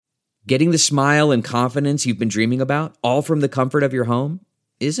Getting the smile and confidence you've been dreaming about, all from the comfort of your home,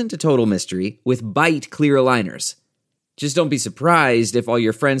 isn't a total mystery with Bite clear aligners. Just don't be surprised if all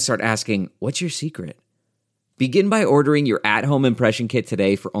your friends start asking, "What's your secret?" Begin by ordering your at-home impression kit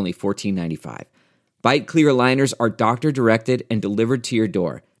today for only $14.95. Bite clear aligners are doctor-directed and delivered to your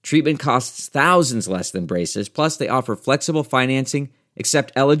door. Treatment costs thousands less than braces, plus they offer flexible financing,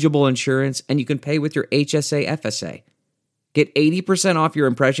 accept eligible insurance, and you can pay with your HSA FSA. Get 80% off your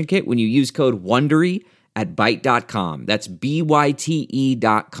impression kit when you use code WONDERY at Byte.com. That's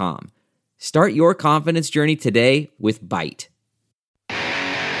BYTE.com. Start your confidence journey today with Byte.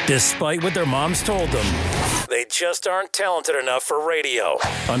 Despite what their moms told them, they just aren't talented enough for radio.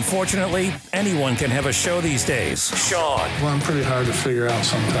 Unfortunately, anyone can have a show these days. Sean. Well, I'm pretty hard to figure out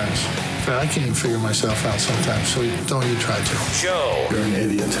sometimes. In fact, I can't even figure myself out sometimes, so don't you try to. Joe. You're an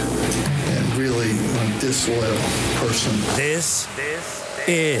idiot and really a disloyal person. This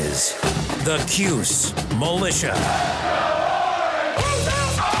is the Cuse Militia.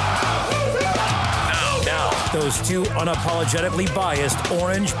 Those two unapologetically biased,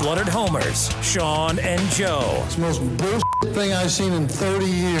 orange-blooded homers, Sean and Joe. It's the most bullshit thing I've seen in 30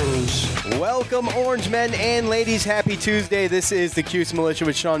 years. Welcome, orange men and ladies. Happy Tuesday. This is the Cuse Militia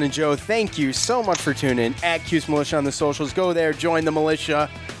with Sean and Joe. Thank you so much for tuning in at Cuse Militia on the socials. Go there, join the militia.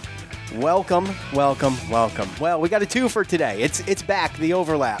 Welcome, welcome, welcome. Well, we got a two for today. It's back. The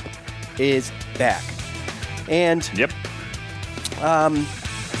overlap is back. And yep.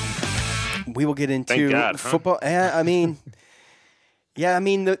 We will get into Thank God, football.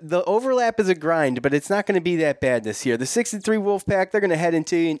 The overlap is a grind, but it's not going to be that bad this year. The 6-3 Wolfpack, they're going to head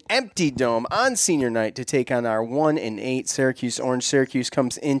into an empty dome on senior night to take on our 1-8 Syracuse Orange. Syracuse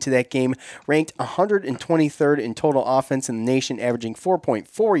comes into that game ranked 123rd in total offense in the nation, averaging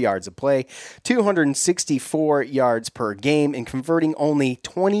 4.4 yards a play, 264 yards per game, and converting only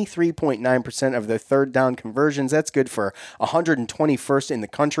 23.9% of their third down conversions. That's good for 121st in the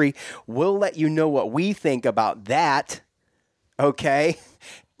country. We'll let you know what we think about that. Okay,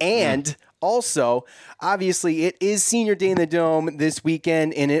 and also, obviously, it is Senior Day in the Dome this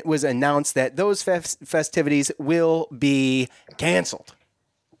weekend, and it was announced that those festivities will be canceled.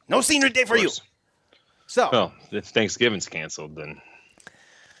 No Senior Day for you. So, well, if Thanksgiving's canceled, then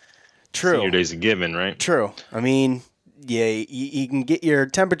true. Senior Day's a given, right? True. I mean, yeah, you can get your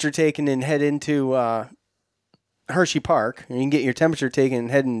temperature taken and head into Hershey Park, or you can get your temperature taken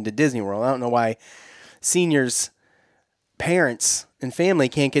and head into Disney World. I don't know why seniors, parents and family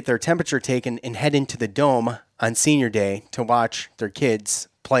can't get their temperature taken and head into the dome on Senior Day to watch their kids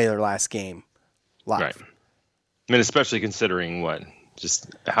play their last game live. Right. I mean, especially considering just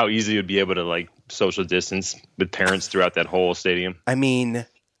how easy it would be able to social distance with parents throughout that whole stadium. I mean,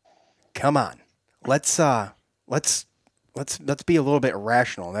 come on, let's be a little bit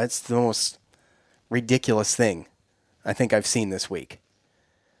rational. That's the most ridiculous thing I think I've seen this week.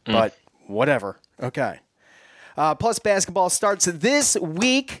 But whatever. Okay. Plus, basketball starts this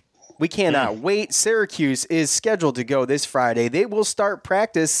week. We cannot wait. Syracuse is scheduled to go this Friday. They will start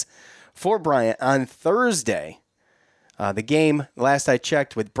practice for Bryant on Thursday. The game, last I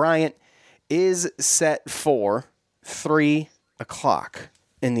checked with Bryant, is set for 3 o'clock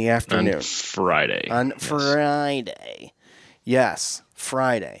in the afternoon. On Friday. Friday. Yes,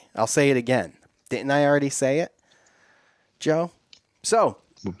 Friday. I'll say it again. Didn't I already say it, Joe? So,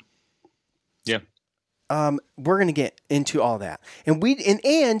 yeah. We're going to get into all that. And we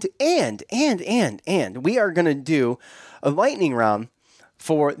are going to do a lightning round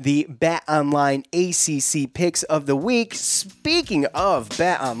for the Bet Online ACC picks of the week. Speaking of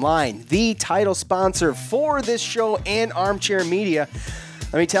Bet Online, the title sponsor for this show and Armchair Media,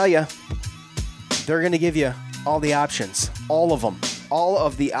 let me tell you, they're going to give you all the options, all of them. All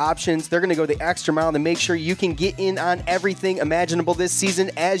of the options. They're going to go the extra mile to make sure you can get in on everything imaginable this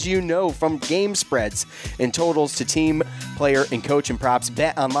season, as you know, from game spreads and totals to team, player, and coach and props.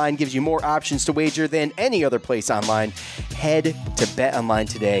 Bet Online gives you more options to wager than any other place online. Head to Bet Online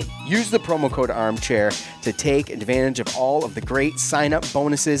today. Use the promo code Armchair to take advantage of all of the great sign-up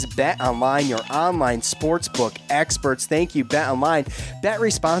bonuses. Bet Online, your online sportsbook experts. Thank you, Bet Online. Bet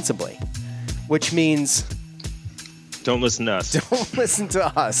responsibly, which means don't listen to us. Don't listen to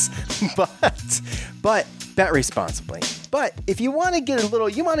us, but bet responsibly. But if you want to get a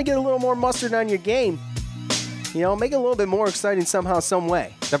little more mustard on your game, make it a little bit more exciting somehow, some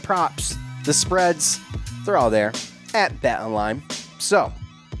way. The props, the spreads, they're all there at Bet Online. So,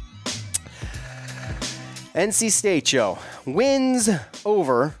 NC State, Joe, wins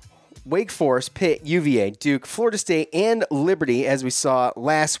over Wake Forest, Pitt, UVA, Duke, Florida State, and Liberty, as we saw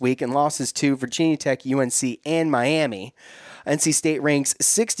last week, and losses to Virginia Tech, UNC, and Miami. NC State ranks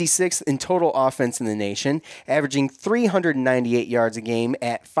 66th in total offense in the nation, averaging 398 yards a game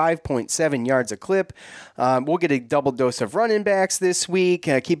at 5.7 yards a clip. We'll get a double dose of running backs this week,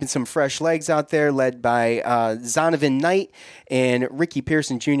 keeping some fresh legs out there, led by Zonovan Knight and Ricky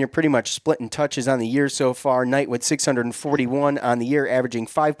Pearson Jr., pretty much splitting touches on the year so far. Knight with 641 on the year, averaging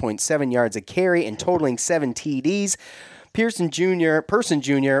 5.7 yards a carry and totaling 7 TDs. Person Jr.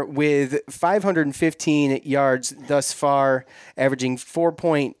 with 515 yards thus far, averaging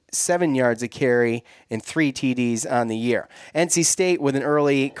 4.7 yards a carry and 3 TDs on the year. NC State with an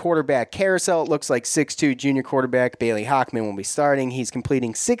early quarterback carousel. It looks like 6'2" junior quarterback Bailey Hockman will be starting. He's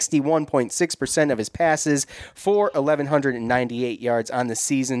completing 61.6% of his passes for 1,198 yards on the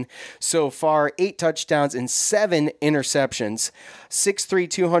season so far. 8 touchdowns and 7 interceptions. 6'3",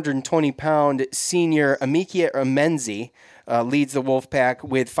 220-pound senior Amikia Amenzi leads the Wolfpack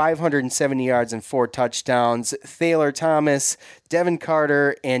with 570 yards and 4 touchdowns. Thaler Thomas, Devin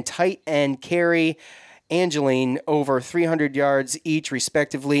Carter, and tight end Carey Angeline over 300 yards each,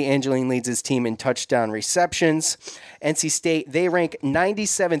 respectively. Angeline leads his team in touchdown receptions. NC State, they rank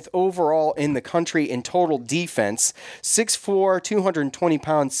 97th overall in the country in total defense. 6'4",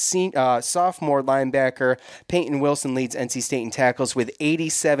 220-pound sophomore linebacker Peyton Wilson leads NC State in tackles with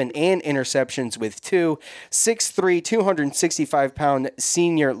 87 and interceptions with 2. 6'3", 265-pound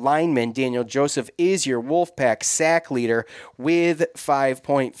senior lineman Daniel Joseph is your Wolfpack sack leader with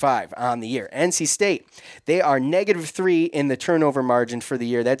 5.5 on the year. NC State, they are -3 in the turnover margin for the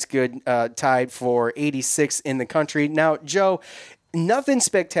year. That's good, tied for 86th in the country. Now, Joe, nothing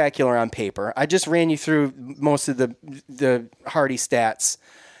spectacular on paper. I just ran you through most of the Hardy stats,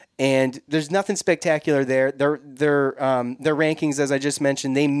 and there's nothing spectacular there. Their rankings, as I just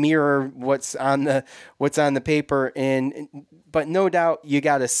mentioned, they mirror what's on the paper, but no doubt you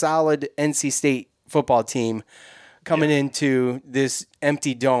got a solid NC State football team coming into this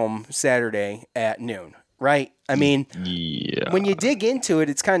empty dome Saturday at noon, right? I mean, when you dig into it,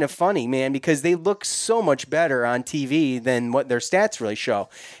 it's kind of funny, man, because they look so much better on TV than what their stats really show.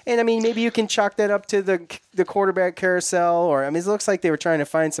 And, I mean, maybe you can chalk that up to the quarterback carousel, or, I mean, it looks like they were trying to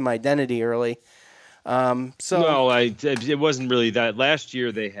find some identity early. No, it wasn't really that. Last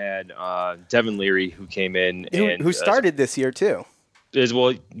year they had Devin Leary, who came in. Who started this year, too.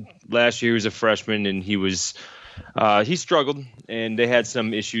 Well, last year he was a freshman, and he struggled, and they had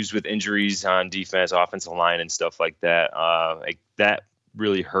some issues with injuries on defense, offensive line, and stuff like that. That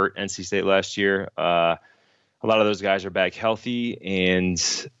really hurt NC State last year. A lot of those guys are back healthy,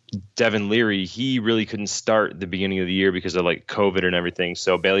 and Devin Leary, he really couldn't start at the beginning of the year because of COVID and everything.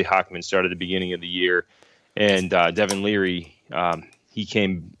 So Bailey Hockman started at the beginning of the year, and Devin Leary, he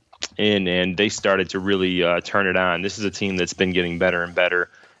came in, and they started to really turn it on. This is a team that's been getting better and better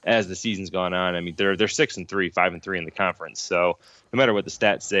as the season's gone on. I mean, they're 6-3, 5-3 in the conference. So no matter what the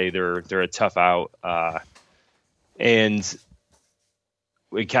stats say, they're a tough out. And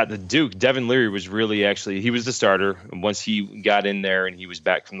we got the Duke. Devin Leary was really he was the starter. And once he got in there and he was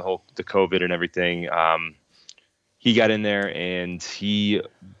back from the COVID and everything, he got in there and he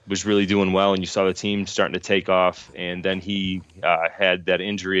was really doing well. And you saw the team starting to take off. And then he had that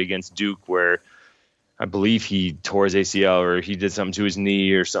injury against Duke where I believe he tore his ACL or he did something to his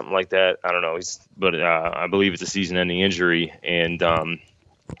knee or something like that. I don't know. But I believe it's a season-ending injury. And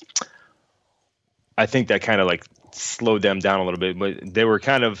I think that kind of slowed them down a little bit. But they were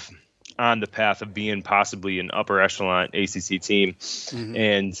kind of on the path of being possibly an upper echelon ACC team. Mm-hmm.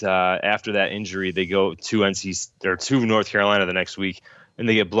 And after that injury, they go to North Carolina the next week, and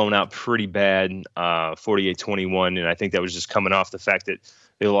they get blown out pretty bad, 48-21. And I think that was just coming off the fact that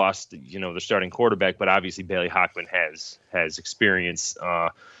they lost, their starting quarterback, but obviously Bailey Hockman has experience.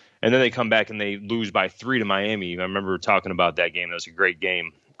 And then they come back and they lose by 3 to Miami. I remember talking about that game. That was a great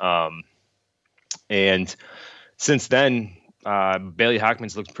game. And since then, Bailey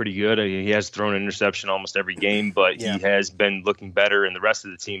Hockman's looked pretty good. He has thrown an interception almost every game, but he has been looking better, and the rest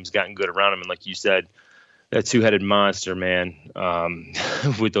of the team's gotten good around him. And like you said, that two-headed monster, man,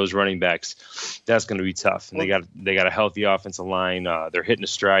 with those running backs, that's going to be tough. And they got a healthy offensive line. They're hitting a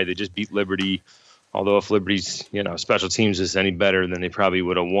stride. They just beat Liberty. Although if Liberty's special teams is any better, then they probably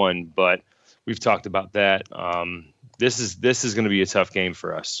would have won. But we've talked about that. This is going to be a tough game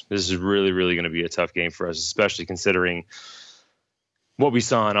for us. This is really, really going to be a tough game for us, especially considering what we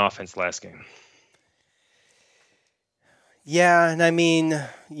saw on offense last game. Yeah, and I mean,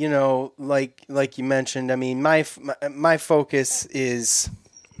 like you mentioned, I mean, my focus is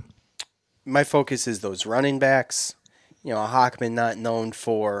those running backs. Hockman not known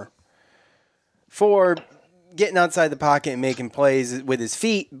for getting outside the pocket and making plays with his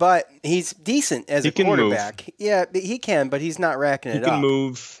feet, but he's decent as a quarterback. Move. Yeah, he can, but he's not racking it up. He can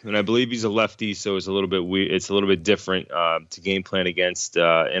move, and I believe he's a lefty, so it's a little bit weird. It's a little bit different to game plan against.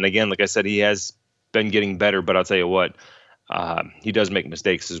 And again, like I said, he has been getting better, but I'll tell you what, he does make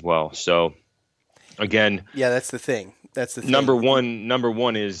mistakes as well. So again, yeah, that's the thing. That's the thing. Number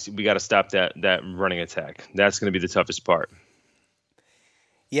one is we got to stop that running attack. That's going to be the toughest part.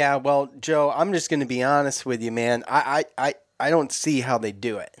 Yeah, well, Joe, I'm just going to be honest with you, man. I don't see how they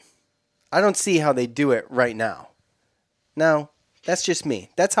do it. I don't see how they do it right now. No, that's just me.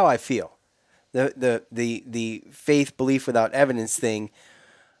 That's how I feel. The faith, belief without evidence thing,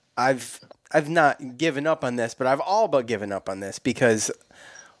 I've not given up on this, but I've all but given up on this because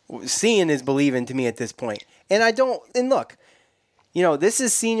seeing is believing to me at this point. And look, this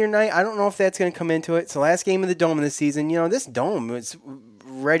is senior night. I don't know if that's going to come into it. It's the last game of the Dome of the season. This Dome is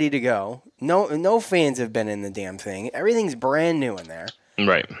ready to go. No fans have been in the damn thing. Everything's brand new in there.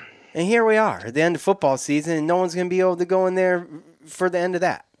 Right. And here we are at the end of football season, and no one's going to be able to go in there for the end of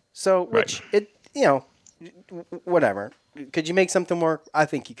that. So, whatever. Could you make something work? I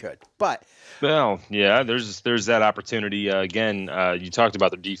think you could. But well, yeah, there's that opportunity. Again, you talked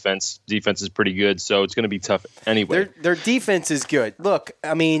about their defense. Defense is pretty good, so it's going to be tough anyway. Their defense is good. Look,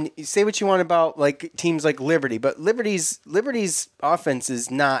 I mean, say what you want about like teams like Liberty, but Liberty's offense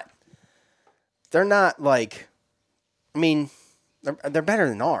is not. They're not like. I mean, they're better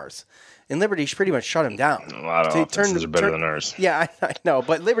than ours. And Liberty pretty much shut him down. A lot of offenses are better than ours. Yeah, I know.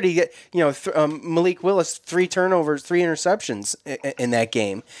 But Liberty, Malik Willis, 3 turnovers, 3 interceptions in that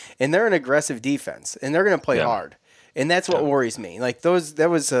game. And they're an aggressive defense. And they're going to play hard. And that's what worries me. Like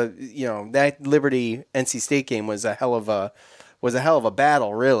that Liberty NC State game was a hell of a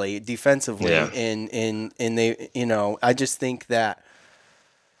battle, really, defensively. Yeah. And they, I just think that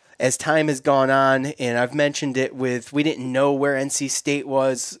as time has gone on, and I've mentioned it we didn't know where NC State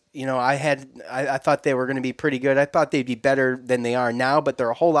was. I thought they were going to be pretty good. I thought they'd be better than they are now, but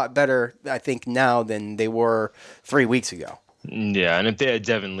they're a whole lot better, I think, now than they were 3 weeks ago. Yeah, and if they had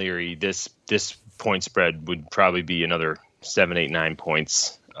Devin Leary, this point spread would probably be another 7, 8, 9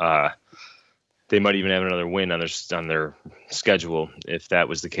 points. They might even have another win on their schedule if that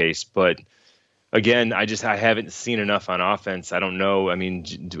was the case, but. Again, I haven't seen enough on offense. I don't know. I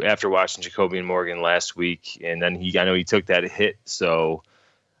mean, after watching Jacoby and Morgan last week, and then I know he took that hit. So,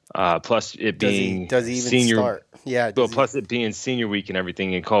 plus it being does he even senior, start? Yeah. Well, plus it being senior week and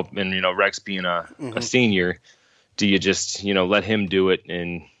everything, and Rex being a senior, do you just let him do it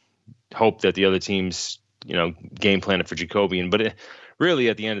and hope that the other teams game plan it for Jacoby? But really,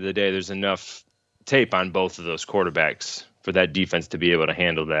 at the end of the day, there's enough tape on both of those quarterbacks for that defense to be able to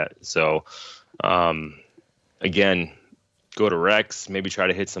handle that. So. Again, go to Rex. Maybe try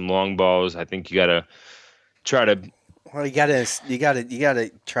to hit some long balls. I think you got to try to. Well, you got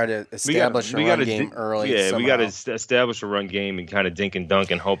to try to establish a run game early. Yeah, somehow. We got to establish a run game and kind of dink and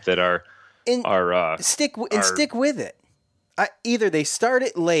dunk and hope that stick with it. Either they start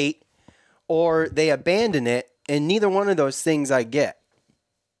it late or they abandon it, and neither one of those things I get.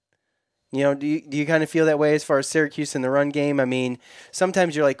 Do you kind of feel that way as far as Syracuse in the run game? I mean,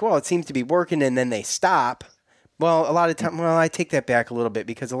 sometimes you're like, well, it seems to be working, and then they stop. Well, a lot of time, I take that back a little bit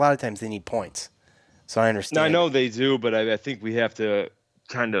because a lot of times they need points. So I understand. No, I know they do, but I think we have to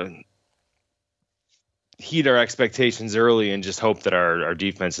kind of heat our expectations early and just hope that our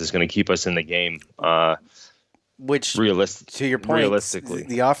defense is going to keep us in the game. Which, to your point, realistically,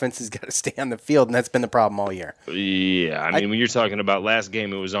 the offense has got to stay on the field, and that's been the problem all year. Yeah, I mean, when you're talking about last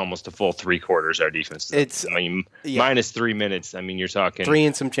game, it was almost a full 3 quarters. Our defense. Minus 3 minutes. I mean, you're talking 3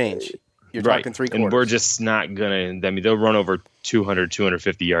 and some change. You're talking 3 quarters, and we're just not gonna. I mean, they'll run over 200,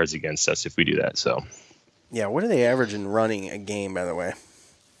 250 yards against us if we do that. So, yeah, what are they averaging running a game? By the way,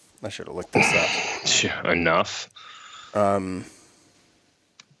 I should have looked this up. Enough.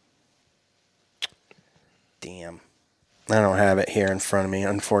 Damn. I don't have it here in front of me,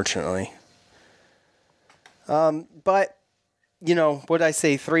 unfortunately. But, what I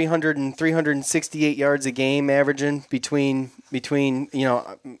say, 300 and 368 yards a game averaging between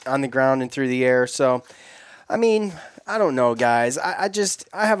on the ground and through the air. So, I mean, I don't know, guys. I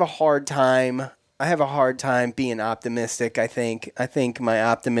have a hard time. I have a hard time being optimistic, I think. I think my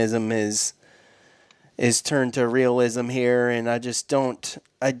optimism is turned to realism here, and I just don't.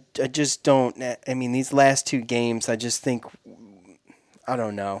 I mean, these last 2 games, I just think, I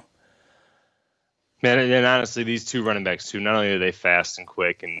don't know. Man, and honestly, these 2 running backs too. Not only are they fast and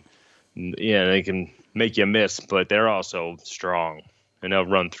quick, and they can make you miss, but they're also strong, and they'll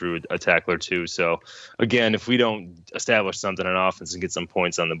run through a tackler too. So again, if we don't establish something on offense and get some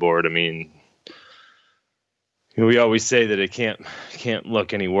points on the board, I mean, We always say that it can't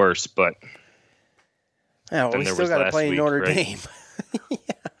look any worse, but yeah, well, we still got to play Notre Dame. Yeah.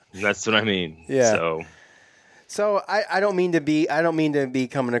 That's what I mean. Yeah. So I don't mean to be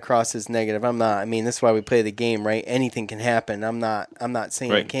coming across as negative. I'm not. I mean, that's why we play the game, right? Anything can happen. I'm not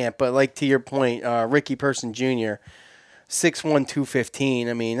saying it can't. But like to your point, Ricky Person Jr., 6'1", 215.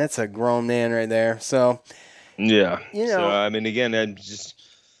 I mean, that's a grown man right there. So yeah. So I mean, again,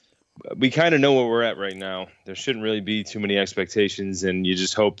 we kind of know where we're at right now. There shouldn't really be too many expectations, and you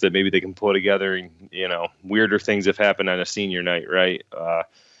just hope that maybe they can pull together. And, weirder things have happened on a senior night, right?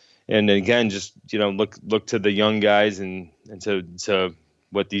 And again, just look to the young guys and to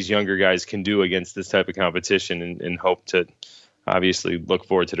what these younger guys can do against this type of competition, and hope to obviously look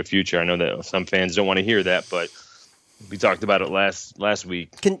forward to the future. I know that some fans don't want to hear that, but we talked about it last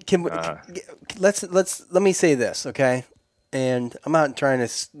week. Let me say this, okay? And I'm not trying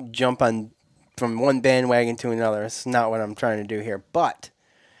to jump on from one bandwagon to another. That's not what I'm trying to do here. But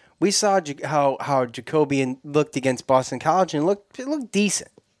we saw how Jacoby looked against Boston College, and it looked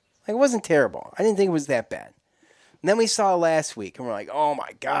decent. Like, it wasn't terrible. I didn't think it was that bad. And then we saw last week, and we're like, oh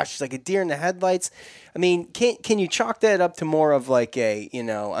my gosh, it's like a deer in the headlights. I mean, can you chalk that up to more of like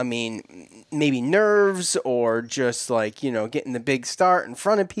maybe nerves, or just like, getting the big start in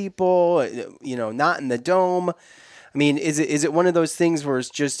front of people, not in the dome? I mean, is it one of those things where it's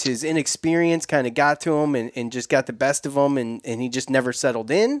just his inexperience kind of got to him and just got the best of him, and he just never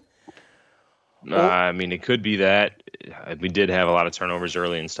settled in? I mean, it could be that. We did have a lot of turnovers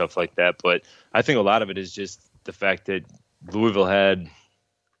early and stuff like that, but I think a lot of it is just the fact that Louisville had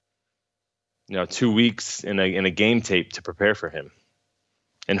 2 weeks in a game tape to prepare for him,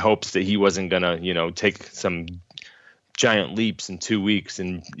 in hopes that he wasn't gonna take some giant leaps in 2 weeks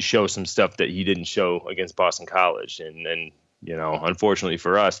and show some stuff that he didn't show against Boston College. And unfortunately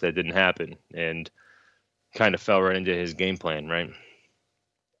for us, that didn't happen, and kind of fell right into his game plan, right?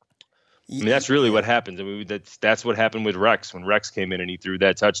 I mean, that's really what happens. I mean, that's what happened with Rex when Rex came in and he threw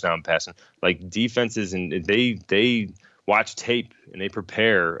that touchdown pass. Like, defenses, and they watch tape and they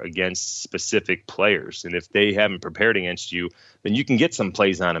prepare against specific players. And if they haven't prepared against you, then you can get some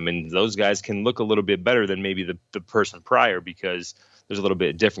plays on them, and those guys can look a little bit better than maybe the person prior, because there's a little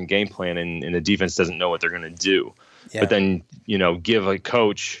bit different game plan, and the defense doesn't know what they're going to do. Yeah. But then give a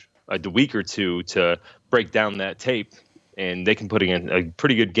coach a week or two to break down that tape, and they can put in a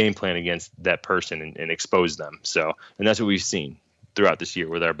pretty good game plan against that person and expose them. So, and that's what we've seen throughout this year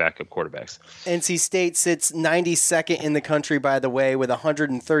with our backup quarterbacks. NC State sits 92nd in the country, by the way, with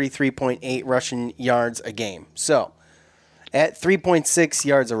 133.8 rushing yards a game. So, at 3.6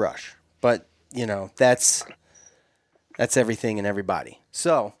 yards a rush. But, that's everything and everybody.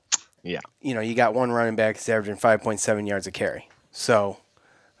 So, yeah, you got one running back that's averaging 5.7 yards a carry. So,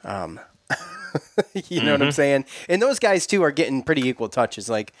 you know what I'm saying? And those guys, too, are getting pretty equal touches.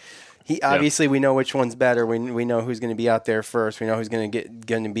 Like, obviously, we know which one's better. We know who's going to be out there first. We know who's going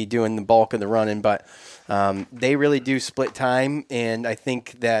to be doing the bulk of the running. But they really do split time, and I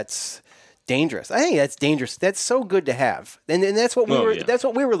think that's dangerous. I think that's dangerous. That's so good to have, and that's what that's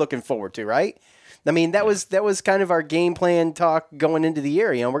what we were looking forward to, right? I mean, that was kind of our game plan talk going into the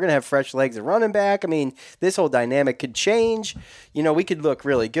year. We're going to have fresh legs at running back. I mean, this whole dynamic could change. We could look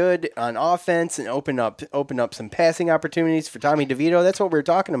really good on offense and open up some passing opportunities for Tommy DeVito. That's what we were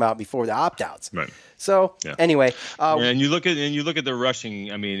talking about before the opt-outs. Right. So, anyway. And you look at the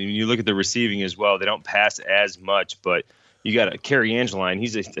rushing. I mean, and you look at the receiving as well. They don't pass as much, but you got a Kerry Angeline.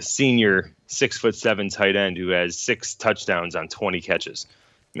 He's a senior 6'7" tight end who has 6 touchdowns on 20 catches.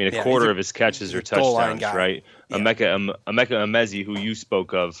 I mean, a quarter of his catches are touchdowns, right? Yeah. Emeka Emezi, who you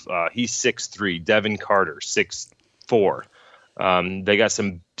spoke of, he's 6'3". Devin Carter, 6'4". They got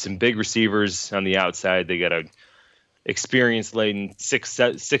some big receivers on the outside. They got a experienced laden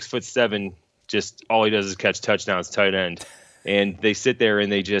 6'7". Just all he does is catch touchdowns, tight end, and they sit there and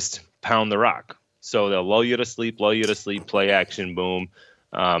they just pound the rock. So they'll lull you to sleep, play action, boom.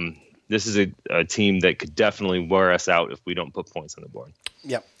 This is a team that could definitely wear us out if we don't put points on the board.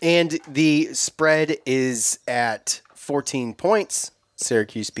 Yep. And the spread is at 14 points,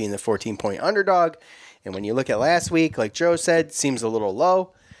 Syracuse being the 14-point underdog. And when you look at last week, like Joe said, seems a little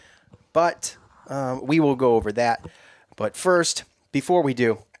low. But we will go over that. But first, before we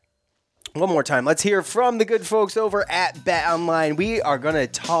do, one more time, let's hear from the good folks over at Bet Online. We are going to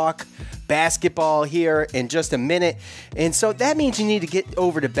talk basketball here in just a minute. And so that means you need to get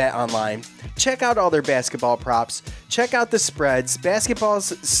over to Bet Online. Check out all their basketball props. Check out the spreads.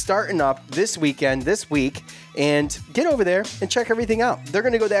 Basketball's starting up this week. and get over there and check everything out. They're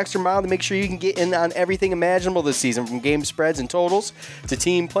going to go the extra mile to make sure you can get in on everything imaginable this season, from game spreads and totals to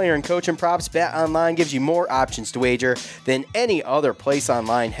team, player, and coach and props. Bet Online gives you more options to wager than any other place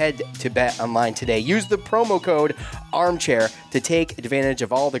online. Head to Bet Online today. Use the promo code ARMCHAIR to take advantage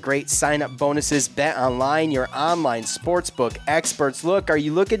of all the great sign-up bonuses. Bet Online, your online sportsbook experts. Look, are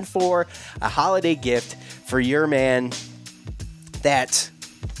you looking for a holiday gift for your man that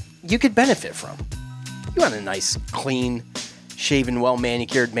you could benefit from? You want a nice, clean, shaven,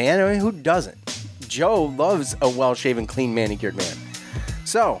 well-manicured man. I mean, who doesn't? Joe loves a well-shaven, clean, manicured man.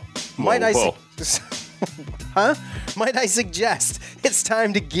 So, might I suggest it's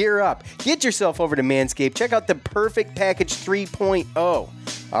time to gear up. Get yourself over to Manscaped. Check out the Perfect Package 3.0.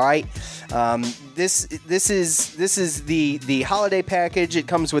 All right, this is the holiday package. It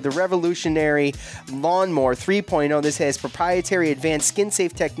comes with a revolutionary lawnmower 3.0. This has proprietary advanced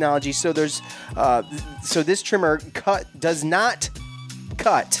skin-safe technology. So this trimmer does not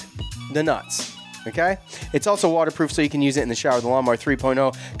cut the nuts. Okay? It's also waterproof, so you can use it in the shower. The Lawnmower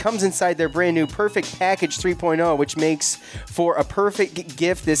 3.0 comes inside their brand new Perfect Package 3.0, which makes for a perfect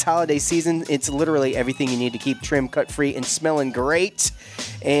gift this holiday season. It's literally everything you need to keep trim, cut-free, and smelling great.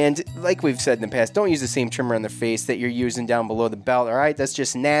 And like we've said in the past, don't use the same trimmer on the face that you're using down below the belt, all right? That's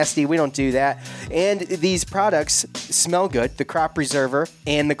just nasty. We don't do that. And these products smell good, the crop preserver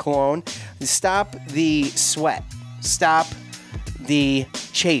and the cologne. Stop the sweat. Stop the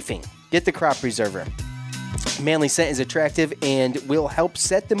chafing. Get the crop preserver. Manly scent is attractive and will help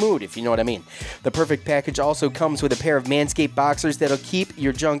set the mood, if you know what I mean. The Perfect Package also comes with a pair of Manscaped boxers that'll keep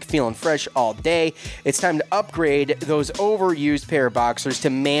your junk feeling fresh all day. It's time to upgrade those overused pair of boxers to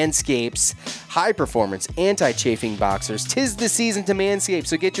Manscaped's high-performance anti-chafing boxers. 'Tis the season to Manscaped,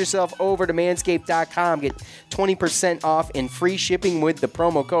 so get yourself over to manscaped.com. Get 20% off and free shipping with the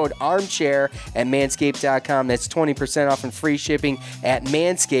promo code ARMCHAIR at manscaped.com. That's 20% off and free shipping at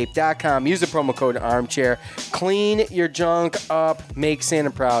manscaped.com. Use the promo code ARMCHAIR. Clean your junk up. Make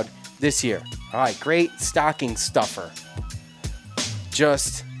Santa proud this year. All right, great stocking stuffer.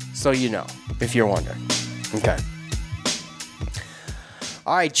 Just so you know, if you're wondering. Okay.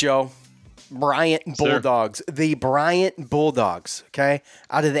 All right, Joe. Bryant Bulldogs. Sir. The Bryant Bulldogs, okay,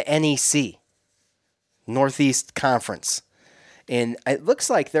 out of the NEC, Northeast Conference. And it looks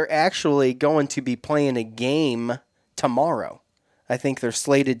like they're actually going to be playing a game tomorrow. I think they're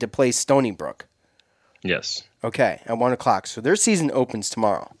slated to play Stony Brook. Yes. Okay, at 1 o'clock. So their season opens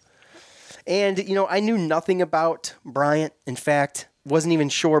tomorrow. And, you know, I knew nothing about Bryant. In fact, wasn't even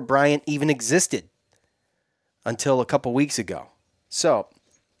sure Bryant even existed until a couple weeks ago. So,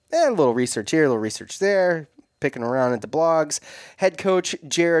 a little research here, a little research there, picking around at the blogs. Head coach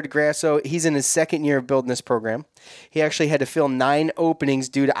Jared Grasso, he's in his second year of building this program. He actually had to fill 9 openings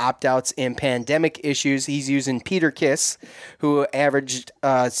due to opt-outs and pandemic issues. He's using Peter Kiss, who averaged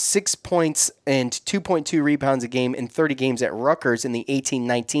 6 points and 2.2 rebounds a game in 30 games at Rutgers in the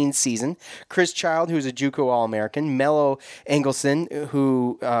 18-19 season. Chris Child, who's a JUCO All-American. Mello Engelson,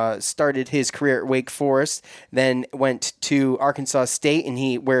 who started his career at Wake Forest, then went to Arkansas State,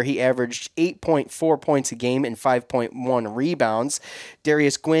 and where he averaged 8.4 points a game and 5.1 rebounds.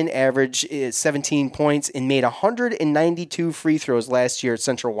 Darius Gwynn averaged 17 points and made 192 free throws last year at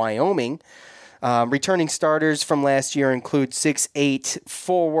Central Wyoming. Returning starters from last year include 6'8"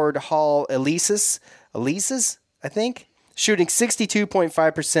 forward Hall Elises, I think, shooting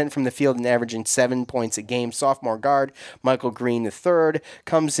 62.5% from the field and averaging 7 points a game. Sophomore guard Michael Green III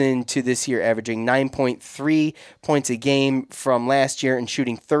comes into this year averaging 9.3 points a game from last year and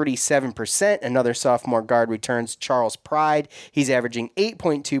shooting 37%. Another sophomore guard returns, Charles Pride. He's averaging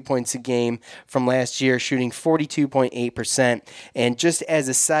 8.2 points a game from last year, shooting 42.8%. And just as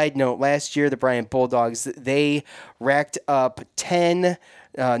a side note, last year the Bryant Bulldogs, they racked up 10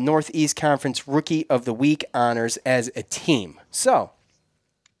 Northeast Conference Rookie of the Week honors as a team. So,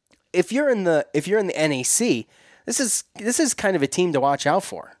 if you're in the NAC, this is kind of a team to watch out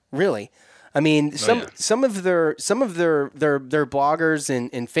for, really. I mean, some of their bloggers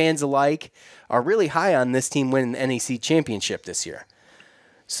and fans alike are really high on this team winning the NAC championship this year.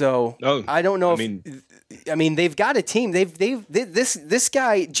 So I don't know I mean they've got a team. This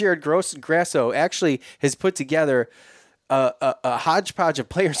guy Jared Grasso actually has put together a hodgepodge of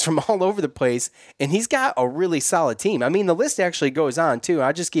players from all over the place, and he's got a really solid team. I mean, the list actually goes on too.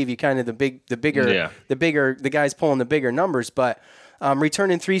 I just gave you kind of the guys pulling the bigger numbers, but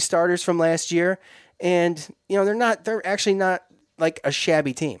returning 3 starters from last year, and you know they're actually not like a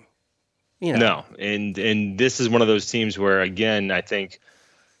shabby team. You know. No, and this is one of those teams where, again, I think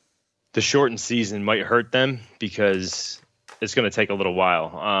the shortened season might hurt them because it's going to take a little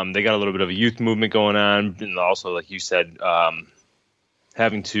while. They got a little bit of a youth movement going on, and also, like you said,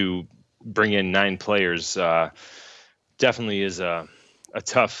 having to bring in 9 players definitely is a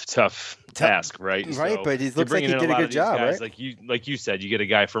tough task, right? Right, so but it looks like he did a good job, guys, right? Like you said, you get a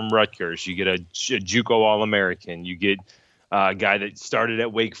guy from Rutgers, you get a JUCO All-American, you get a guy that started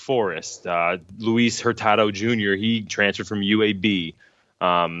at Wake Forest, Luis Hurtado Jr. He transferred from UAB.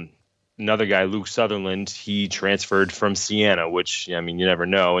 Another guy, Luke Sutherland, he transferred from Siena, which, I mean, you never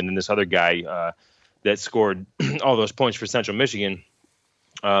know. And then this other guy that scored all those points for Central Michigan,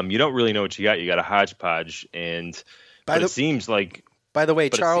 you don't really know what you got. You got a hodgepodge, and it seems like. By the way,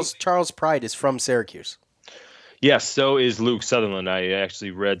 Charles Pride is from Syracuse. Yes, so is Luke Sutherland. I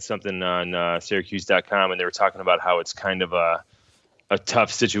actually read something on Syracuse.com, and they were talking about how it's kind of a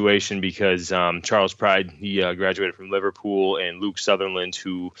tough situation because Charles Pride, he graduated from Liverpool, and Luke Sutherland,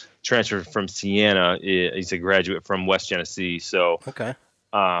 who transferred from Siena, he's a graduate from West Genesee. So okay.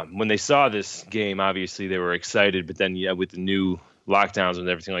 When they saw this game, obviously they were excited, but then with the new lockdowns and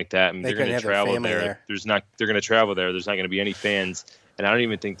everything like that, I mean, they're going to travel there. They're going to travel there. There's not going to be any fans, and I don't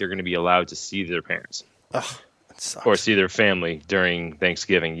even think they're going to be allowed to see their parents or see their family during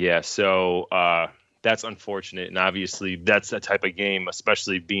Thanksgiving. Yeah, so that's unfortunate, and obviously that's that type of game,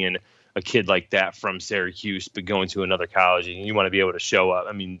 especially being a kid like that from Syracuse, but going to another college, and you want to be able to show up.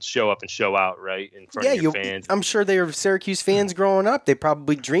 I mean, show up and show out, right, in front of your fans. I'm sure they were Syracuse fans growing up. They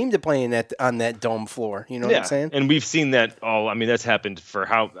probably dreamed of playing on that dome floor. You know what I'm saying? And we've seen that all. I mean, that's happened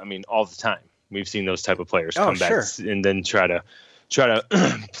all the time. We've seen those type of players come back and then try to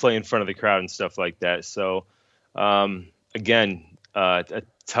play in front of the crowd and stuff like that. So, again, a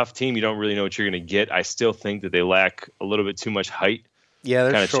tough team. You don't really know what you're going to get. I still think that they lack a little bit too much height. Yeah,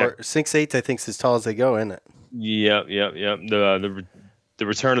 they're short. 6'8", I think, is as tall as they go, isn't it? Yep. The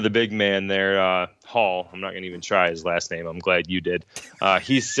return of the big man there, Hall. I'm not going to even try his last name. I'm glad you did.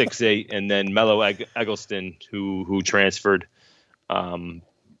 He's 6'8", and then Mello Eggleston, who transferred,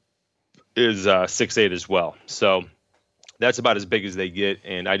 is 6'8" as well. So that's about as big as they get,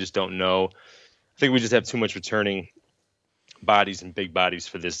 and I just don't know. I think we just have too much returning bodies and big bodies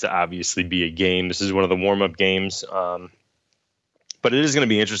for this to obviously be a game. This is one of the warm-up games. But it is going to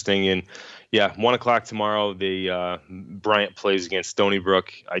be interesting. And, 1 o'clock tomorrow, Bryant plays against Stony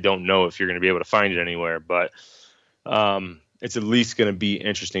Brook. I don't know if you're going to be able to find it anywhere, but it's at least going to be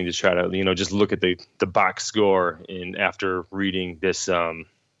interesting to try to, just look at the box score and after reading this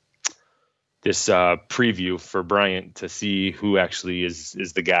preview for Bryant to see who actually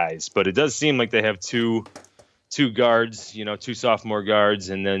is the guys. But it does seem like they have two guards, two sophomore guards,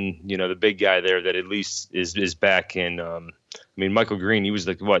 and then, the big guy there that at least is back in Michael Green, he was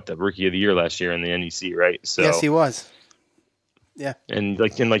the rookie of the year last year in the NEC, right? So yes, he was. Yeah. And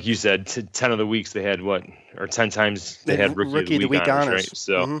like you said, 10 of the weeks they had 10 times they had rookie of the week honors, right?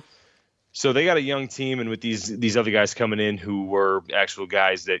 So so they got a young team, and with these other guys coming in who were actual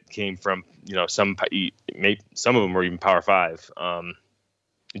guys that came from, some of them were even Power 5.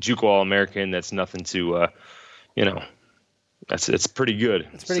 JUCO All-American, that's nothing to it's pretty good.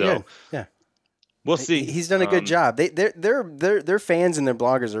 It's pretty good. Yeah. We'll see. He's done a good job. Their fans and their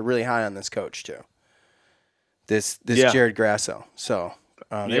bloggers are really high on this coach too. This Jared Grasso. So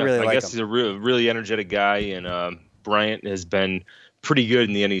they really like him. I guess he's a really energetic guy, and Bryant has been pretty good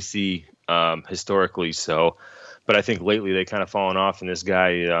in the NEC historically. So, but I think lately they kind of fallen off. And this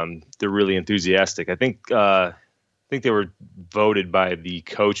guy, they're really enthusiastic. I think they were voted by the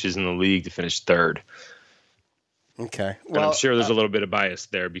coaches in the league to finish 3rd. Okay. Well, and I'm sure there's a little bit of bias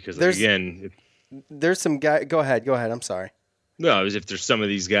there because there's some guy. Go ahead. I'm sorry. No, as if there's some of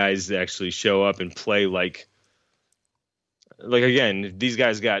these guys that actually show up and play like again, these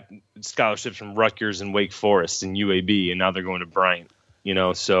guys got scholarships from Rutgers and Wake Forest and UAB, and now they're going to Bryant.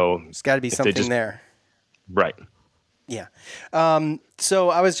 So there's got to be something there, right? Yeah. So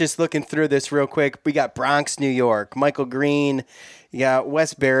I was just looking through this real quick. We got Bronx, New York. Michael Green. You got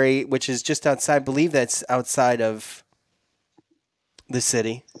Westbury, which is just outside. I believe that's outside of the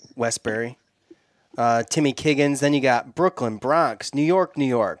city, Westbury. Timmy Kiggins. Then you got Brooklyn, Bronx, New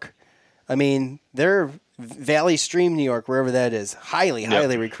York. I mean, they're Valley Stream, New York, wherever that is. Highly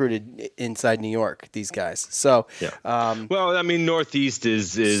recruited inside New York, these guys. So, well, I mean, Northeast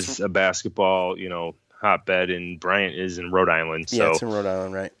is a basketball, hotbed, and Bryant is in Rhode Island. So. Yeah, it's in Rhode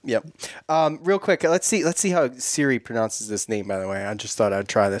Island, right? Yep. Real quick, let's see how Siri pronounces this name. By the way, I just thought I'd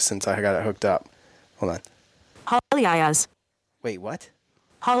try this since I got it hooked up. Hold on. Hall Elias. Wait, what?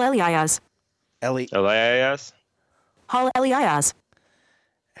 Hall Elias. Elias. Hall Elias.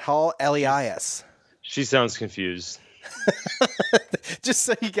 Hall Elias. She sounds confused. Just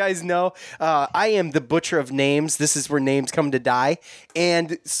so you guys know, I am the butcher of names. This is where names come to die.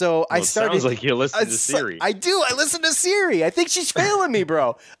 And so I started. Sounds like you listen to Siri. I do. I listen to Siri. I think she's failing me,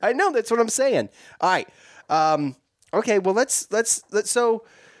 bro. I know. That's what I'm saying. All right. Okay. Well, let's. So,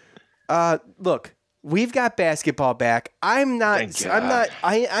 look. We've got basketball back. I am not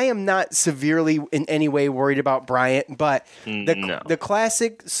severely in any way worried about Bryant, but the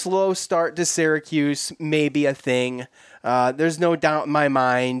classic slow start to Syracuse may be a thing. There's no doubt in my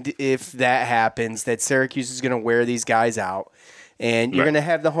mind if that happens that Syracuse is going to wear these guys out, and you're going to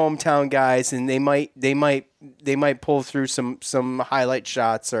have the hometown guys, and they might pull through some highlight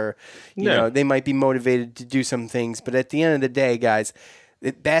shots, or you know, they might be motivated to do some things. But at the end of the day, guys,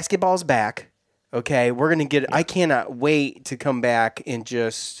 basketball's back. Okay, we're gonna get. I cannot wait to come back and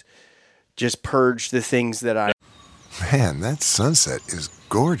just purge the things that I. Man, that sunset is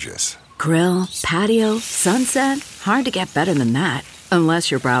gorgeous. Grill, patio, sunset. Hard to get better than that.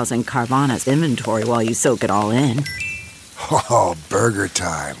 Unless you're browsing Carvana's inventory while you soak it all in. Oh, burger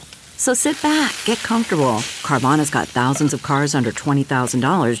time. So sit back, get comfortable. Carvana's got thousands of cars under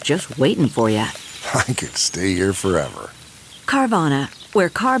 $20,000 just waiting for you. I could stay here forever. Carvana, where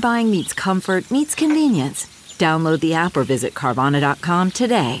car buying meets comfort, meets convenience. Download the app or visit Carvana.com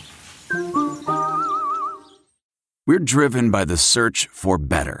today. We're driven by the search for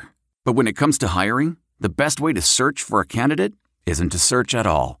better. But when it comes to hiring, the best way to search for a candidate isn't to search at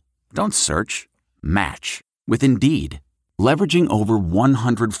all. Don't search, match with Indeed. Leveraging over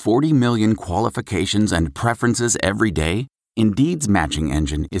 140 million qualifications and preferences every day, Indeed's matching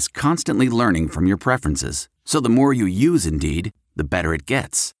engine is constantly learning from your preferences. So the more you use Indeed, the better it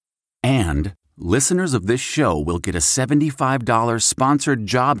gets. And listeners of this show will get a $75 sponsored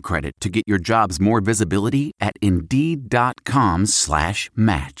job credit to get your jobs more visibility at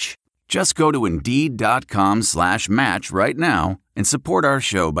Indeed.com/match. Just go to Indeed.com/match right now and support our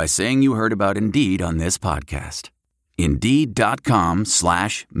show by saying you heard about Indeed on this podcast.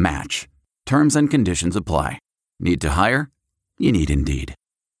 Indeed.com/match. Terms and conditions apply. Need to hire? You need Indeed.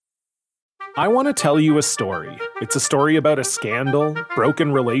 I want to tell you a story. It's a story about a scandal,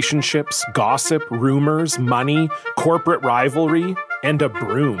 broken relationships, gossip, rumors, money, corporate rivalry, and a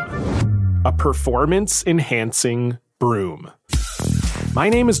broom. A performance-enhancing broom. My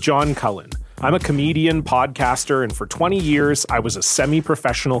name is John Cullen. I'm a comedian, podcaster, and for 20 years, I was a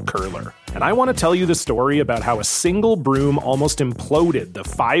semi-professional curler. And I want to tell you the story about how a single broom almost imploded the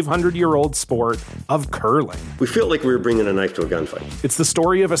 500-year-old sport of curling. We feel like we were bringing a knife to a gunfight. It's the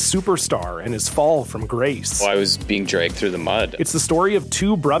story of a superstar and his fall from grace. Well, I was being dragged through the mud. It's the story of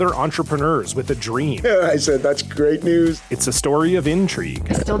two brother entrepreneurs with a dream. I said, that's great news. It's a story of intrigue.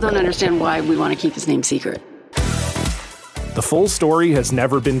 I still don't understand why we want to keep his name secret. The full story has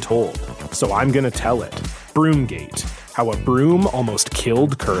never been told, so I'm going to tell it. Broomgate, how a broom almost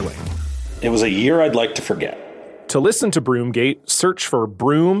killed curling. It was a year I'd like to forget. To listen to Broomgate, search for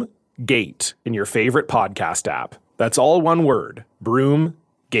Broomgate in your favorite podcast app. That's all one word,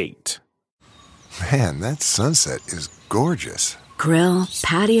 Broomgate. Man, that sunset is gorgeous. Grill,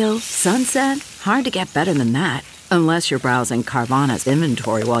 patio, sunset. Hard to get better than that. Unless you're browsing Carvana's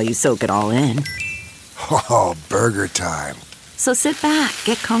inventory while you soak it all in. Oh, burger time. So sit back,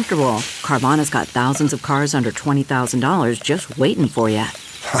 get comfortable. Carvana's got thousands of cars under $20,000 just waiting for you.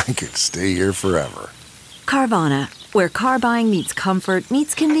 I could stay here forever. Carvana, where car buying meets comfort,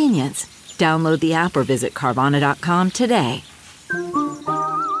 meets convenience. Download the app or visit Carvana.com today.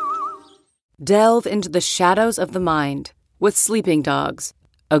 Delve into the shadows of the mind with Sleeping Dogs,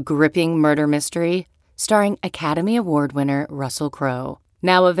 a gripping murder mystery starring Academy Award winner Russell Crowe.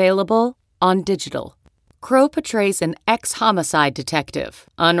 Now available on digital. Crowe portrays an ex-homicide detective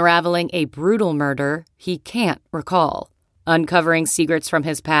unraveling a brutal murder he can't recall. Uncovering secrets from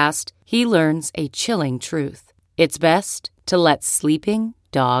his past, he learns a chilling truth. It's best to let sleeping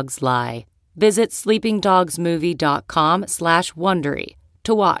dogs lie. Visit sleepingdogsmovie.com/Wondery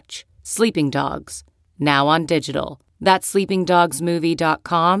to watch Sleeping Dogs, now on digital. That's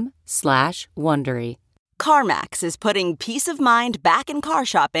sleepingdogsmovie.com/Wondery. CarMax is putting peace of mind back in car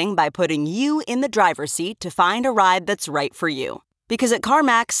shopping by putting you in the driver's seat to find a ride that's right for you. Because at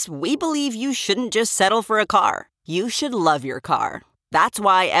CarMax, we believe you shouldn't just settle for a car. You should love your car. That's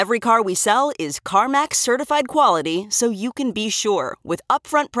why every car we sell is CarMax certified quality, so you can be sure with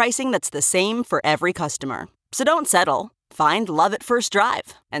upfront pricing that's the same for every customer. So don't settle. Find love at first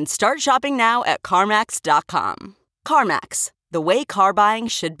drive and start shopping now at CarMax.com. CarMax, the way car buying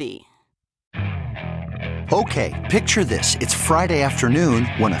should be. Okay, picture this. It's Friday afternoon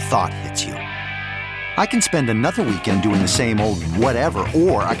when a thought hits you. I can spend another weekend doing the same old whatever,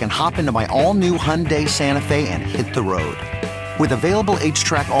 or I can hop into my all-new Hyundai Santa Fe and hit the road. With available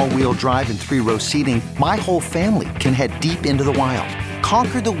H-Track all-wheel drive and 3-row seating, my whole family can head deep into the wild.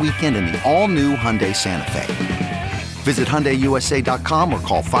 Conquer the weekend in the all-new Hyundai Santa Fe. Visit HyundaiUSA.com or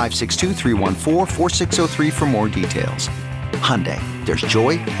call 562-314-4603 for more details. Hyundai, there's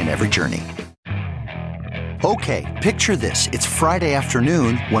joy in every journey. Okay, picture this. It's Friday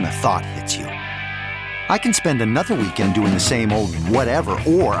afternoon when a thought hits you. I can spend another weekend doing the same old whatever,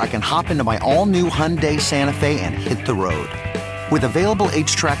 or I can hop into my all-new Hyundai Santa Fe and hit the road. With available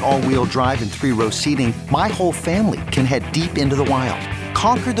H-Track all-wheel drive and 3-row seating, my whole family can head deep into the wild.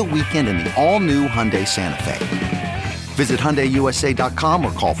 Conquer the weekend in the all-new Hyundai Santa Fe. Visit HyundaiUSA.com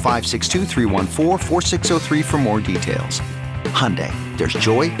or call 562-314-4603 for more details. Hyundai, there's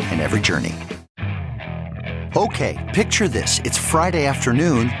joy in every journey. Okay, picture this. It's Friday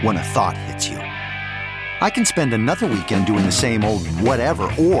afternoon when a thought hits you. I can spend another weekend doing the same old whatever,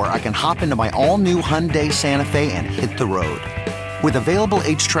 or I can hop into my all-new Hyundai Santa Fe and hit the road. With available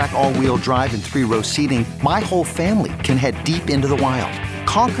H-Track all-wheel drive and 3-row seating, my whole family can head deep into the wild.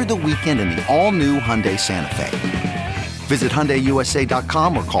 Conquer the weekend in the all-new Hyundai Santa Fe. Visit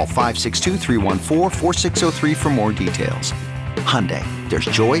HyundaiUSA.com or call 562-314-4603 for more details. Hyundai, there's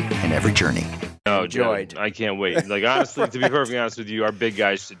joy in every journey. No, enjoyed. I can't wait. Like, honestly, to be perfectly honest with you, our big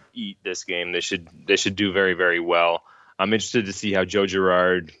guys should eat this game. They should do very, very well. I'm interested to see how Joe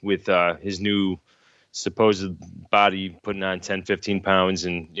Girard, with his new supposed body, putting on 10, 15 pounds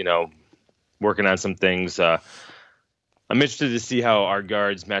and, working on some things. I'm interested to see how our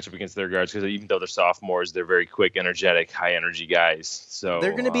guards match up against their guards, because even though they're sophomores, they're very quick, energetic, high-energy guys. So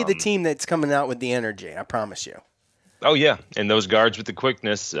they're going to be the team that's coming out with the energy, I promise you. Oh, yeah, and those guards with the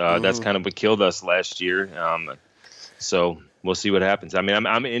quickness, that's kind of what killed us last year. So we'll see what happens. I mean,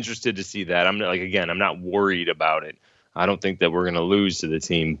 I'm interested to see that. I'm not worried about it. I don't think that we're going to lose to the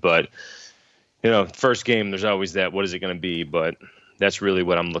team. But, first game, there's always that, what is it going to be? But that's really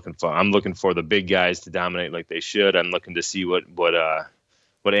what I'm looking for. I'm looking for the big guys to dominate like they should. I'm looking to see what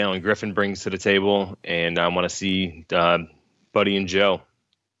Alan Griffin brings to the table, and I want to see Buddy and Joe.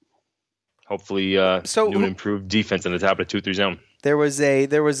 Hopefully, new and improved defense in the top of the 2-3 zone. There was a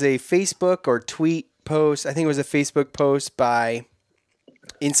Facebook or tweet post. I think it was a Facebook post by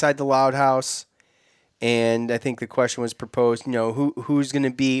Inside the Loud House, and I think the question was proposed. Who's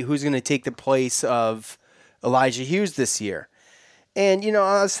going to take the place of Elijah Hughes this year? And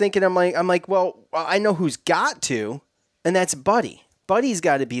I was thinking, I'm like, well, I know who's got to, and that's Buddy. Buddy's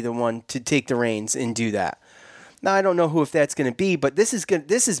got to be the one to take the reins and do that. Now, I don't know if that's going to be, but this is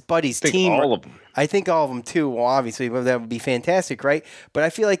Buddy's team. All of them. I think all of them too. Well, obviously, that would be fantastic, right? But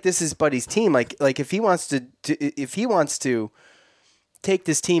I feel like this is Buddy's team. Like if he wants to take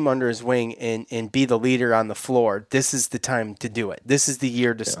this team under his wing and be the leader on the floor, this is the time to do it. This is the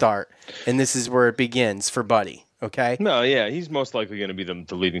year to start, and this is where it begins for Buddy. Okay? No, yeah, he's most likely going to be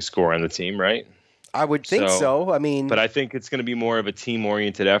the leading scorer on the team, right? I would think so. I mean, but I think it's going to be more of a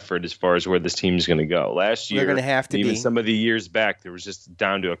team-oriented effort as far as where this team is going to go. Last year, they're going to have to even some of the years back, there was just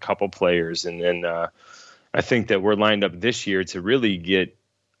down to a couple players, and then I think that we're lined up this year to really get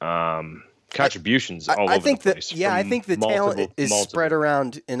contributions all over the place. I think the talent is spread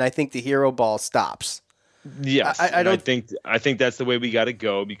around, and I think the hero ball stops. Yes, I think that's the way we got to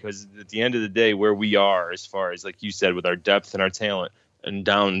go, because at the end of the day, where we are, as far as like you said, with our depth and our talent, and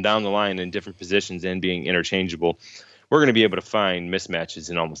down the line in different positions and being interchangeable, we're going to be able to find mismatches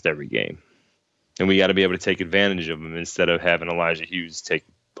in almost every game. And we got to be able to take advantage of them instead of having Elijah Hughes take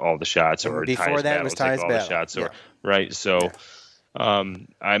all the shots, or before that was Ty's battle. The shots, right? So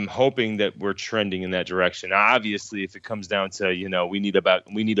I'm hoping that we're trending in that direction. Now, obviously, if it comes down to, we need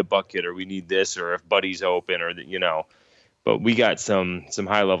a bucket, or we need this, or if Buddy's open, or but we got some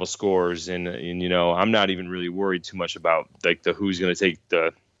high level scores, and I'm not even really worried too much about like the who's going to take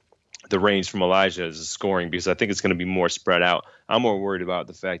the reins from Elijah as a scoring, because I think it's going to be more spread out. I'm more worried about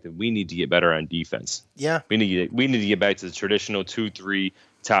the fact that we need to get better on defense. Yeah, we need to get back to the traditional 2-3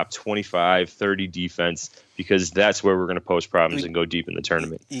 top 25, 30 defense, because that's where we're going to pose problems and go deep in the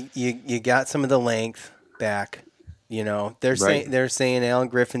tournament. You got some of the length back. They're saying Alan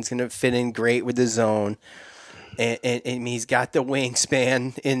Griffin's going to fit in great with the zone. And he's got the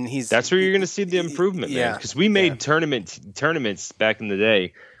wingspan, and that's where you're going to see the improvement, man. Because we made tournaments back in the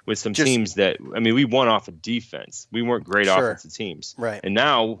day with some teams that, we won off of defense. We weren't great offensive teams, right? And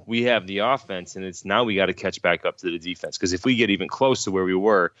now we have the offense, and now we got to catch back up to the defense. Because if we get even close to where we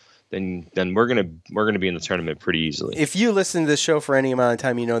were, then we're gonna be in the tournament pretty easily. If you listen to this show for any amount of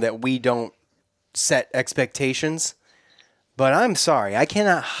time, you know that we don't set expectations. But I'm sorry, I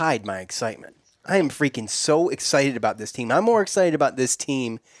cannot hide my excitement. I am freaking so excited about this team. I'm more excited about this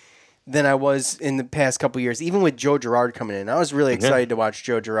team than I was in the past couple of years, even with Joe Girard coming in. I was really excited to watch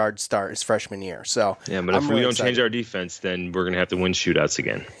Joe Girard start his freshman year. So yeah, but if we don't change our defense, then we're going to have to win shootouts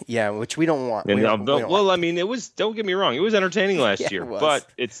again. Yeah, which we don't want. I mean, it was. Don't get me wrong, it was entertaining last year, but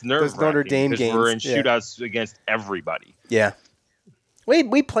it's nerve-wracking Notre Dame because games, we're in shootouts against everybody. Yeah,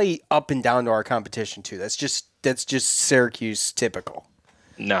 we play up and down to our competition too. That's just Syracuse typical.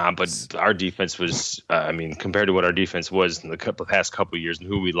 Nah, but our defense was, compared to what our defense was in the past couple of years and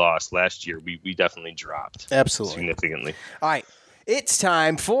who we lost last year, we definitely dropped. Absolutely. Significantly. All right. It's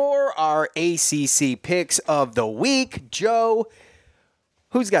time for our ACC picks of the week. Joe,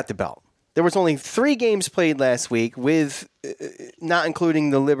 who's got the belt? There was only 3 games played last week, with not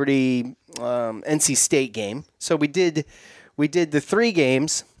including the Liberty NC State game. So we did the 3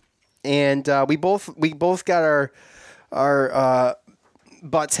 games, and we both got our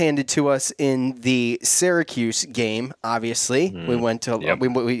butts handed to us in the Syracuse game. Obviously, we went to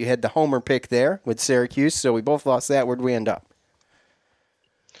we had the homer pick there with Syracuse, so we both lost that. Where'd we end up?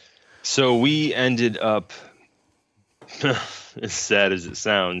 So we ended up, as sad as it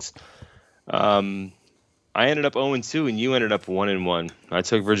sounds, I ended up 0-2, and you ended up 1-1. I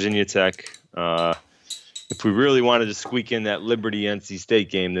took Virginia Tech. If we really wanted to squeak in that Liberty NC State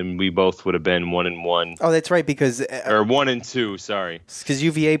game, then we both would have been 1-1. Oh, that's right, because or 1-2. Sorry, because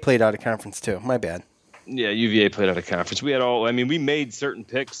UVA played out of conference too. My bad. Yeah, UVA played out of conference. We made certain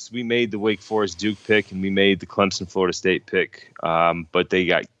picks. We made the Wake Forest Duke pick, and we made the Clemson Florida State pick, but they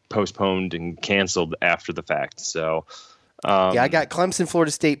got postponed and canceled after the fact. So. I got Clemson,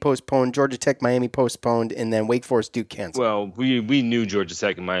 Florida State postponed, Georgia Tech, Miami postponed, and then Wake Forest, Duke canceled. Well, we knew Georgia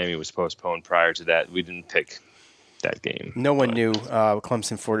Tech and Miami was postponed prior to that. We didn't pick that game. No one knew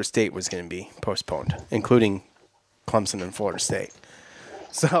Clemson, Florida State was going to be postponed, including Clemson and Florida State.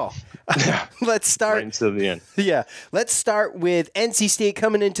 So let's start. Right until the end. Yeah. Let's start with NC State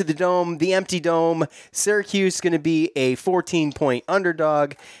coming into the dome, the empty dome. Syracuse going to be a 14-point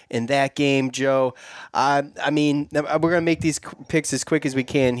underdog in that game, Joe. We're going to make these picks as quick as we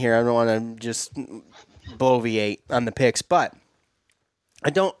can here. I don't want to just bloviate on the picks, but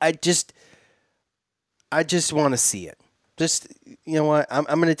I just want to see it. Just, you know what? I'm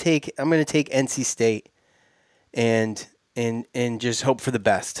going to take NC State and just hope for the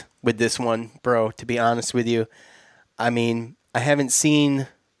best with this one, bro. To be honest with you, I haven't seen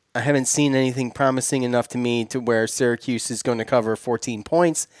anything promising enough to me to where Syracuse is going to cover 14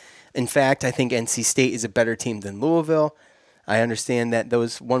 points. In fact, I think NC State is a better team than Louisville. I understand that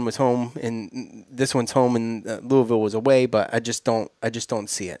one was home and this one's home and Louisville was away, but I just don't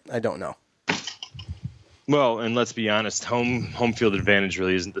see it. I don't know. Well, and let's be honest, home field advantage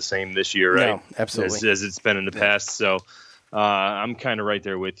really isn't the same this year, right? No, absolutely. As it's been in the past. So I'm kind of right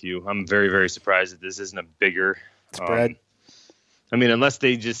there with you. I'm very, very surprised that this isn't a bigger spread. Unless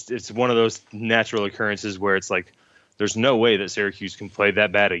it's one of those natural occurrences where it's like there's no way that Syracuse can play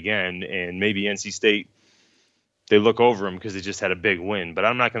that bad again, and maybe NC State, they look over them because they just had a big win. But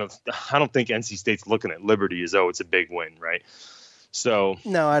I don't think NC State's looking at Liberty as though it's a big win, right? So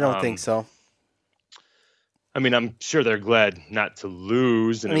no, I don't think so. I'm sure they're glad not to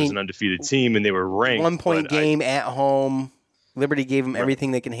lose, and it was an undefeated team, and they were ranked. 1-point game at home. Liberty gave them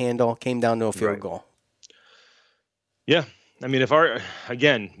everything they can handle. Came down to a field goal. Yeah, we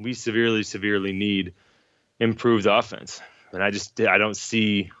severely, severely need improved offense, and I don't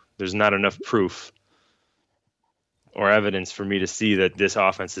see. There's not enough proof or evidence for me to see that this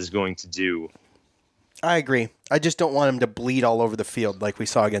offense is going to do. I agree. I just don't want them to bleed all over the field like we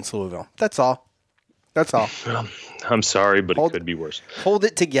saw against Louisville. That's all. Well, I'm sorry, but it could be worse. Hold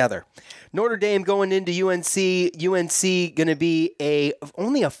it together. Notre Dame going into UNC. UNC going to be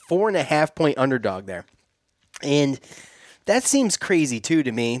only a 4.5-point underdog there. And that seems crazy, too,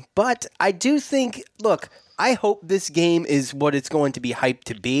 to me. But I do think, look, I hope this game is what it's going to be hyped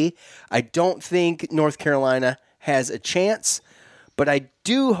to be. I don't think North Carolina has a chance, but I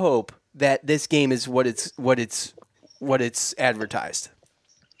do hope that this game is what it's advertised.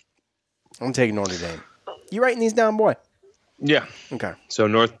 I'm taking Notre Dame. You writing these down, boy? Yeah. Okay. So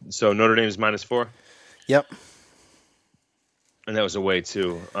Notre Dame is -4? Yep. And that was away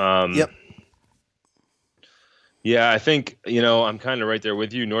too. Yep. Yeah, I think, I'm kind of right there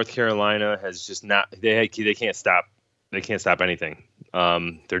with you. North Carolina has just not they can't stop anything.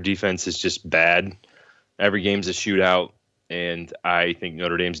 Their defense is just bad. Every game's a shootout, and I think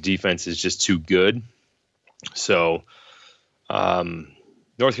Notre Dame's defense is just too good. So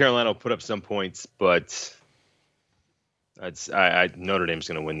North Carolina will put up some points, but Notre Dame's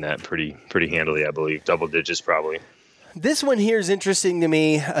going to win that pretty handily, I believe. Double digits probably. This one here is interesting to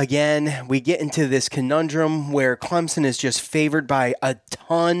me. Again, we get into this conundrum where Clemson is just favored by a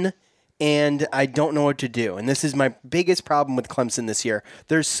ton, and I don't know what to do. And this is my biggest problem with Clemson this year.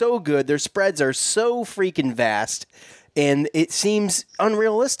 They're so good. Their spreads are so freaking vast, and it seems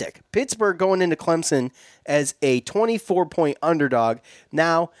unrealistic. Pittsburgh going into Clemson as a 24-point underdog.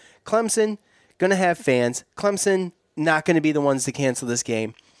 Now, Clemson going to have fans. Clemson not going to be the ones to cancel this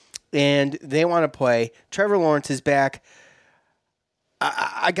game. And they want to play. Trevor Lawrence is back.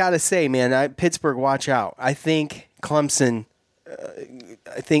 I got to say, man, Pittsburgh, watch out. I think Clemson,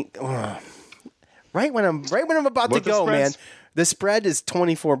 right when I'm about to go, man, the spread is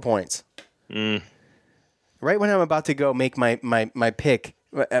 24 points. Right when I'm about to go make my pick,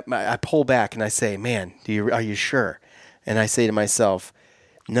 I pull back and I say, man, are you sure? And I say to myself,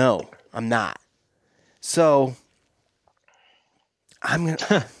 no, I'm not. So I'm going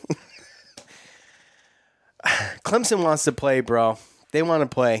to... Clemson wants to play, bro. They want to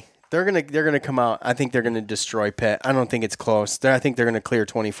play. They're gonna come out. I think they're gonna destroy Pitt. I don't think it's close. I think they're gonna clear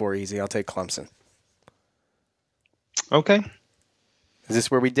 24 easy. I'll take Clemson. Okay. Is this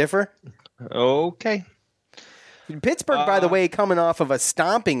where we differ? Okay. Pittsburgh, by the way, coming off of a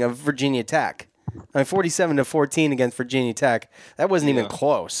stomping of Virginia Tech. 47-14 against Virginia Tech. That wasn't even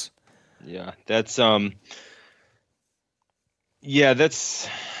close. Yeah, that's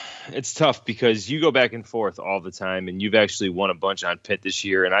it's tough because you go back and forth all the time, and you've actually won a bunch on Pitt this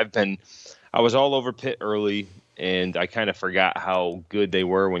year. And I was all over Pitt early, and I kind of forgot how good they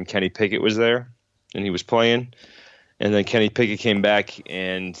were when Kenny Pickett was there and he was playing. And then Kenny Pickett came back,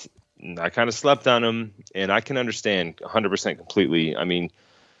 and I kind of slept on him, and I can understand 100% completely. I mean,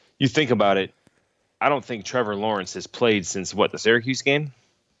 you think about it, I don't think Trevor Lawrence has played since, the Syracuse game?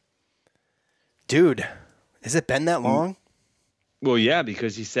 Dude, has it been that long? Well, yeah,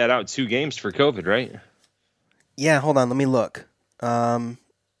 because he sat out 2 games for COVID, right? Yeah, hold on. Let me look.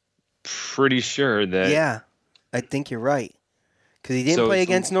 Pretty sure that... Yeah, I think you're right. Because he didn't play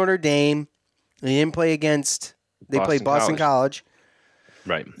against Notre Dame. He didn't play against... They played Boston College.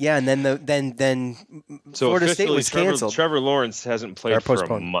 Right. Yeah, and then so Florida State was canceled. Trevor Lawrence hasn't played for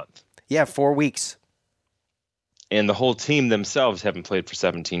a month. Yeah, 4 weeks. And the whole team themselves haven't played for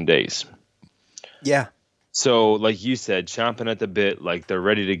 17 days. Yeah. So, like you said, chomping at the bit, like they're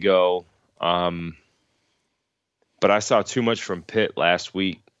ready to go. But I saw too much from Pitt last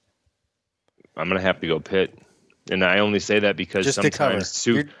week. I'm going to have to go Pitt. And I only say that because just sometimes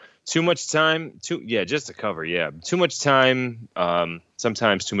too much time, just to cover, yeah. Too much time,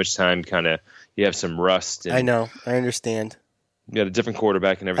 sometimes too much time, kind of, you have some rust. And I know, I understand. You got a different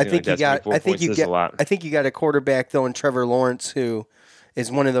quarterback and everything like that. I think you got a quarterback, though, in Trevor Lawrence, who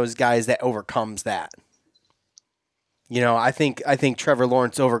is one of those guys that overcomes that. You know, I think Trevor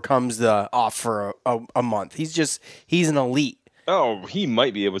Lawrence overcomes the off for a month. He's an elite. Oh, he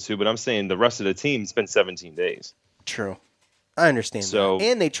might be able to, but I'm saying the rest of the team spent 17 days. True. I understand that.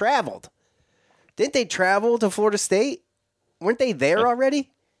 And they traveled. Didn't they travel to Florida State? Weren't they there already?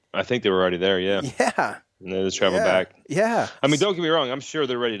 I think they were already there, yeah. Yeah. And they just traveled back. Yeah. I mean, don't get me wrong. I'm sure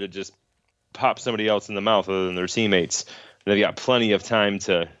they're ready to just pop somebody else in the mouth other than their teammates. They've got plenty of time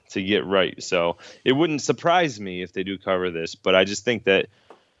to get right. So it wouldn't surprise me if they do cover this, but I just think that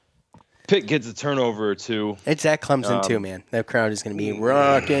Pitt gets a turnover or two. It's at Clemson too, man. That crowd is going to be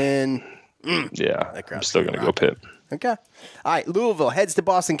rocking. Yeah, I'm still going to go Pitt. Okay. All right, Louisville heads to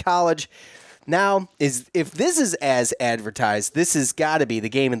Boston College. Now, if this is as advertised, this has got to be the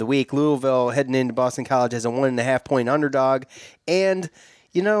game of the week. Louisville heading into Boston College as a 1.5-point underdog. And,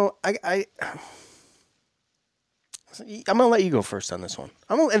 you know, I'm going to let you go first on this one.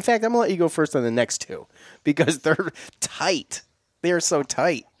 I'm going to let you go first on the next two because they're tight. They are so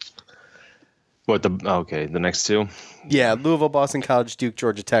tight. The next two? Yeah, Louisville, Boston College, Duke,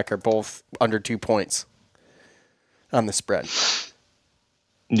 Georgia Tech are both under 2 points on the spread.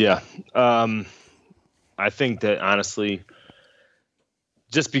 Yeah. I think that, honestly,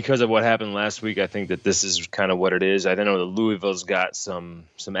 just because of what happened last week, I think that this is kind of what it is. I know that Louisville's got some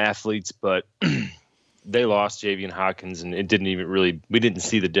athletes, but they lost Javian Hawkins, and it didn't even really – we didn't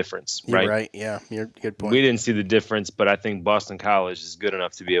see the difference, right? You're right, yeah. You're good point. We didn't see the difference, but I think Boston College is good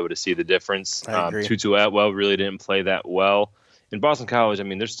enough to be able to see the difference. I agree. Tutu Atwell really didn't play that well. In Boston College, I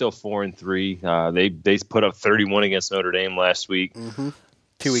mean, they're still 4-3. They put up 31 against Notre Dame last week. Mm-hmm.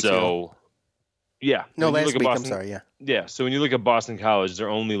 2 weeks ago. Yeah. No, last week, I'm sorry, yeah. Yeah, so when you look at Boston College, their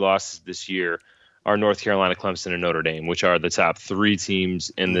only losses this year are North Carolina, Clemson, and Notre Dame, which are the top 3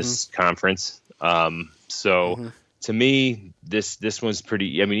 teams in this conference. To me, this one's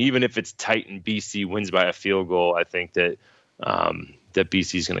pretty – I mean, even if it's tight and BC wins by a field goal, I think that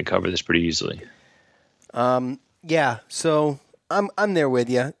BC is going to cover this pretty easily. Yeah, so I'm there with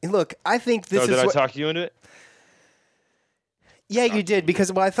you. Look, I think this is. Did I talk you into it? Yeah, you did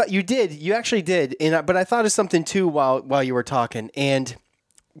because I thought you did. You actually did, but I thought of something too while you were talking, and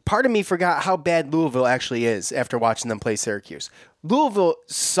part of me forgot how bad Louisville actually is after watching them play Syracuse. Louisville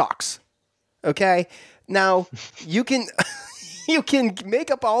sucks. Okay, now you can. You can make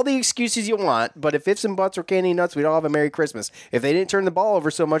up all the excuses you want, but if ifs and buts were candy nuts, we'd all have a Merry Christmas. If they didn't turn the ball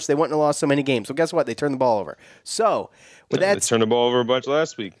over so much, they wouldn't have lost so many games. So guess what? They turned the ball over. So with that, they turned the ball over a bunch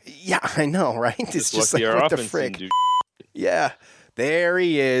last week. Yeah, I know, right? It's just like our what the offense frick. didn't do. Yeah, there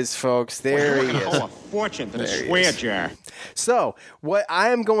he is, folks. There he is. Oh, a fortune for the swear jar. So what I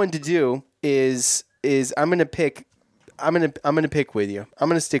am going to do is I'm going to pick. I'm going to pick with you. I'm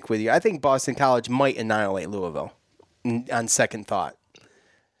going to stick with you. I think Boston College might annihilate Louisville. On second thought,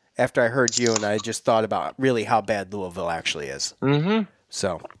 after I heard you and I just thought about really how bad Louisville actually is. Mm-hmm.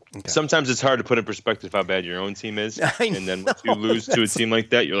 So sometimes it's hard to put in perspective how bad your own team is, and then once you lose to a team like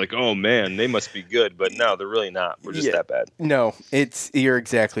that, you're like, oh man, they must be good, but no, they're really not. We're just that bad. No, you're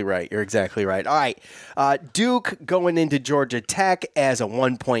exactly right. You're exactly right. All right, Duke going into Georgia Tech as a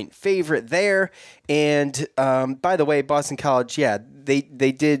 1-point favorite there, and by the way, Boston College, they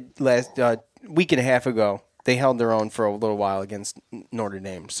did last week and a half ago. They held their own for a little while against Notre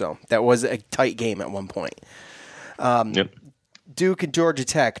Dame, so that was a tight game at one point. Duke and Georgia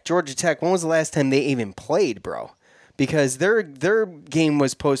Tech. Georgia Tech, when was the last time they even played, bro? Because their game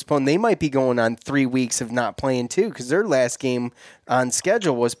was postponed. They might be going on 3 weeks of not playing, too, because their last game on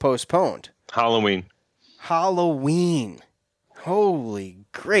schedule was postponed. Halloween. Holy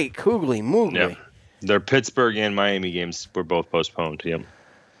great koogly moogly. Yeah. Their Pittsburgh and Miami games were both postponed, yeah.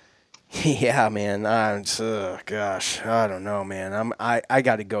 Yeah, man. Gosh, I don't know, man. I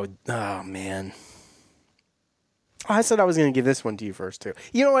got to go. Oh, man. I said I was going to give this one to you first, too.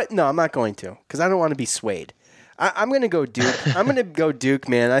 You know what? No, I'm not going to, because I don't want to be swayed. I'm going to go Duke. I'm going to go Duke,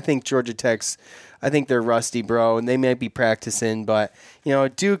 man. I think Georgia Tech's. I think they're rusty, bro, and they might be practicing. But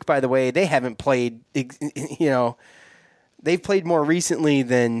Duke, by the way, they haven't played. They've played more recently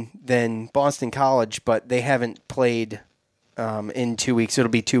than Boston College, but they haven't played. In 2 weeks,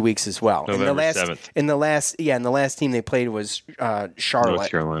 it'll be 2 weeks as well. November 7th. In the last team they played was Charlotte, North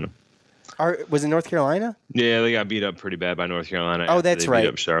Carolina. Was it North Carolina? Yeah, they got beat up pretty bad by North Carolina. Oh, that's right. Beat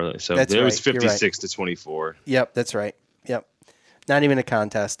up Charlotte, so it was 56-24. Yep, that's right. Yep, not even a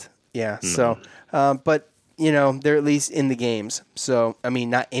contest. Yeah. No. So, but they're at least in the games. So, I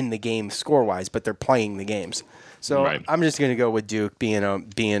mean, not in the game score wise, but they're playing the games. So, right. I'm just going to go with Duke being a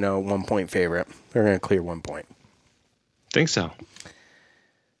 1-point favorite. They're going to clear 1 point. Think so.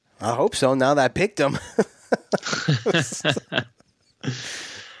 I hope so. Now that I picked them.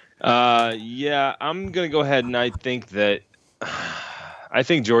 Yeah, I'm gonna go ahead and I think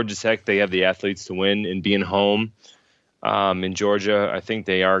Georgia Tech, they have the athletes to win, and being home in Georgia, I think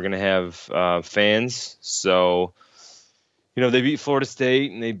they are gonna have fans. So they beat Florida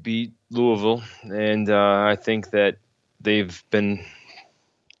State and they beat Louisville, and I think that they've been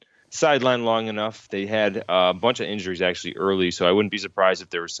sidelined long enough. They had a bunch of injuries actually early, so I wouldn't be surprised if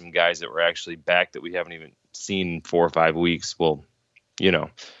there were some guys that were actually back that we haven't even seen in 4 or 5 weeks. Well,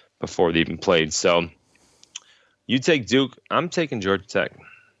 before they even played. So you take Duke. I'm taking Georgia Tech.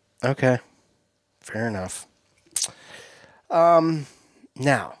 Okay. Fair enough.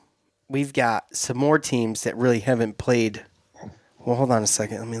 Now, we've got some more teams that really haven't played. Well, hold on a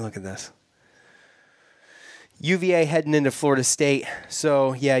second. Let me look at this. UVA heading into Florida State.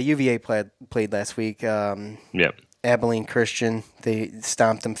 So, yeah, UVA played last week. Yep. Abilene Christian, they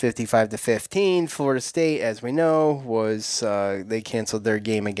stomped them 55-15. Florida State, as we know, was they canceled their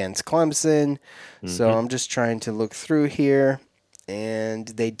game against Clemson. Mm-hmm. So I'm just trying to look through here, and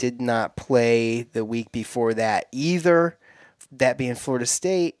they did not play the week before that either, that being Florida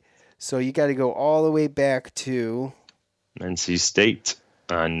State. So you got to go all the way back to NC State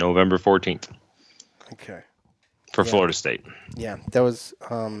on November 14th. Okay. For Florida State. Yeah, that was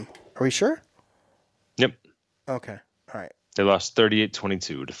are we sure? Yep. Okay. All right. They lost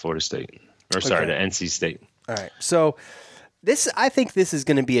 38-22 to Florida State. Or sorry, to NC State. All right. So I think this is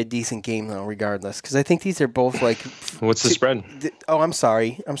going to be a decent game though, regardless, because I think these are both like. What's the spread? I'm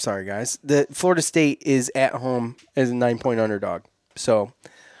sorry, guys. The Florida State is at home as a 9-point underdog. So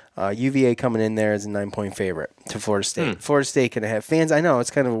UVA coming in there as a 9-point favorite to Florida State. Florida State going to have fans. I know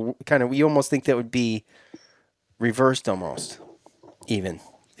it's kind of. You almost think that would be reversed almost, even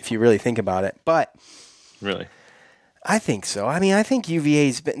if you really think about it. But really, I think so. I mean, I think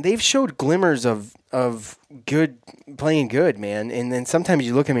they've showed glimmers of good playing good, man. And then sometimes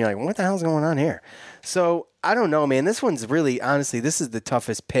you look at me like, what the hell's going on here? So I don't know, man. This one's really, honestly, this is the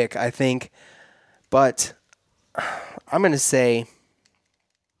toughest pick, I think. But I'm going to say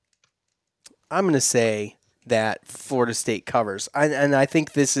that Florida State covers. And I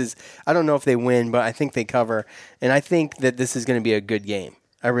think this is, I don't know if they win, but I think they cover. And I think that this is going to be a good game.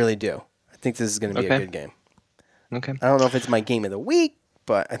 I really do. I think this is going to be a good game. Okay. I don't know if it's my game of the week,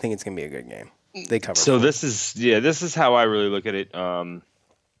 but I think it's going to be a good game. They cover. So this is how I really look at it.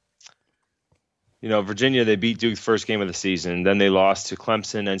 Virginia, they beat Duke the first game of the season. Then they lost to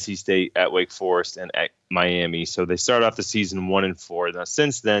Clemson, NC State, at Wake Forest, and at Miami. So they started off the season 1-4. Now,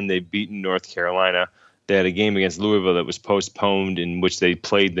 since then, they've beaten North Carolina. They had a game against Louisville that was postponed, in which they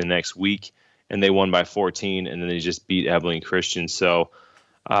played the next week, and they won by 14, and then they just beat Abilene Christian. So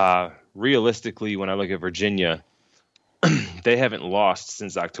realistically, when I look at Virginia, they haven't lost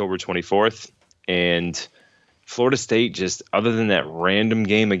since October 24th, and Florida State, just other than that random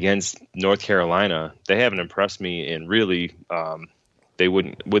game against North Carolina, they haven't impressed me. And really, they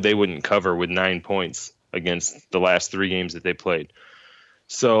wouldn't cover with 9 points against the last 3 games that they played.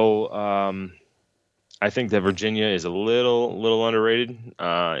 So I think that Virginia is a little underrated,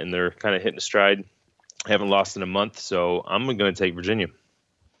 and they're kind of hitting a stride. Haven't lost in a month, so I'm going to take Virginia.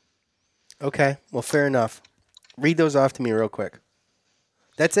 Okay, well, fair enough. Read those off to me real quick.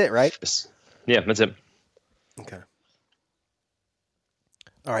 That's it, right? Yeah, that's it. Okay.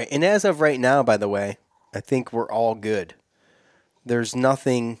 All right. And as of right now, by the way, I think we're all good. There's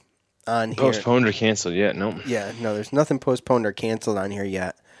nothing on here. Postponed or canceled yet? No. Yeah, no, there's nothing postponed or canceled on here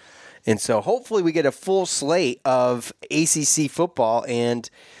yet. And so hopefully we get a full slate of ACC football, and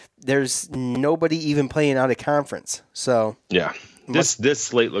there's nobody even playing out of conference. So yeah, this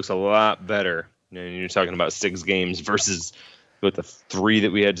slate looks a lot better. You're talking about 6 games versus with the 3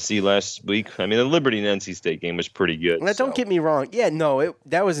 that we had to see last week. I mean, the Liberty and NC State game was pretty good. Now, don't get me wrong. Yeah, no,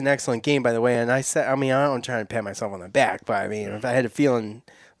 that was an excellent game, by the way. And I don't try to pat myself on the back, but I mean, if I had a feeling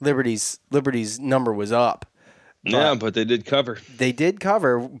Liberty's number was up. But they did cover. They did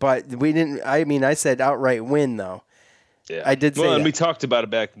cover, but we didn't. I mean, I said outright win, though. Yeah, I did say that. And we talked about it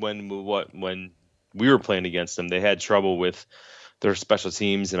back when we were playing against them. They had trouble with their special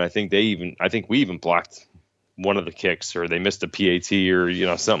teams, and I think we even blocked one of the kicks, or they missed a PAT,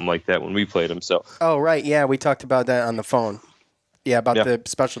 or something like that when we played them. So. Oh right, yeah, we talked about that on the phone. Yeah, about the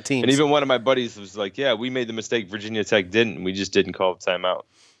special teams. And even one of my buddies was like, "Yeah, we made the mistake. Virginia Tech didn't. And we just didn't call a timeout."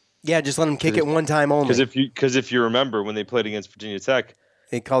 Yeah, just let them kick it one time only. Because if you remember when they played against Virginia Tech,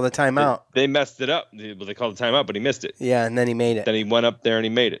 they called a timeout. They messed it up. They called a timeout, but he missed it. Yeah, and then he made it. Then he went up there and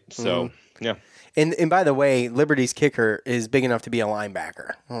he made it. So yeah. And by the way, Liberty's kicker is big enough to be a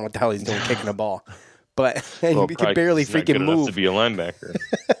linebacker. I don't know what the hell he's doing kicking a ball. But he can barely freaking move. To be a linebacker.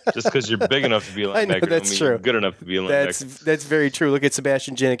 Just because you're big enough to be a linebacker, I know, that's true. You're good enough to be a linebacker. That's very true. Look at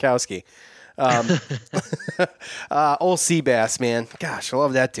Sebastian Janikowski. Old Seabass, man. Gosh, I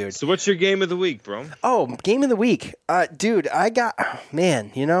love that dude. So what's your game of the week, bro? Oh, game of the week. Dude, I got,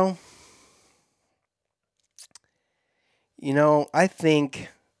 man,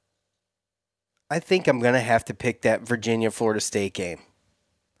 I think I'm going to have to pick that Virginia-Florida State game.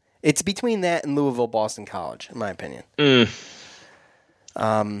 It's between that and Louisville-Boston College, in my opinion.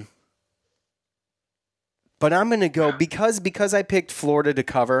 But I'm going to go, because I picked Florida to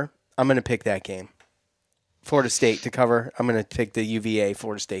cover, I'm going to pick that game. Florida State to cover, I'm going to pick the UVA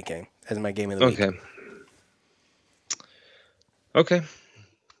Florida State game as my game of the week. Okay.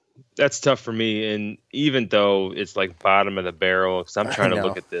 That's tough for me, and even though it's like bottom of the barrel, because I'm trying to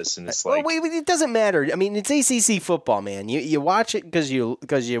look at this, and it's like... Well, it doesn't matter. I mean, it's ACC football, man. You watch it because you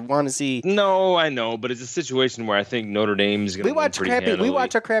want to see... No, I know, but it's a situation where I think Notre Dame's going to win pretty handily. We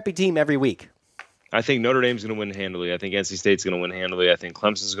watch a crappy team every week. I think Notre Dame's going to win handily. I think NC State's going to win handily. I think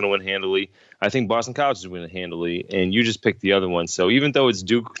Clemson's going to win handily. I think Boston College is going to win handily, and you just picked the other one. So even though it's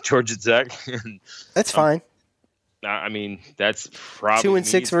Duke, Georgia Tech... That's fine. I mean, that's probably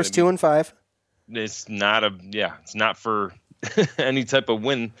 2-6 versus 2-5. It's not for any type of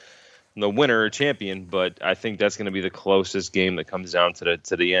win, the winner or champion, but I think that's going to be the closest game that comes down to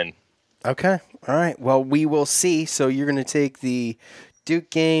the end. Okay. All right. Well, we will see. So you're going to take the Duke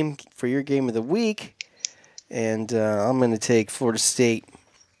game for your game of the week, and I'm going to take Florida State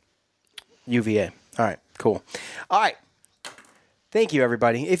UVA. All right. Cool. All right. Thank you,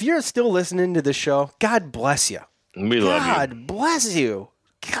 everybody. If you're still listening to the show, God bless you. We love you. God bless you.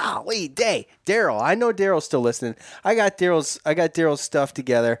 Golly day. Daryl. I know Daryl's still listening. I got Daryl's stuff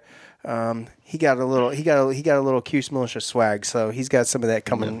together. He got a little Cuse Militia swag, so he's got some of that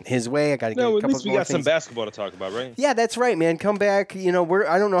coming his way. I got to get a couple at least we got things. some basketball to talk about, right? Yeah, that's right, man. Come back. I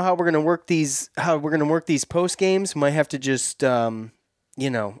don't know how we're gonna work these post games. Might have to just I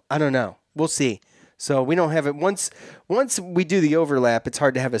don't know. We'll see. So we don't have it. Once we do the overlap, it's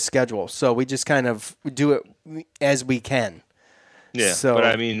hard to have a schedule. So we just kind of do it as we can. Yeah, so, but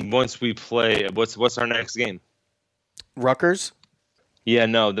I mean, once we play, what's our next game? Rutgers? Yeah,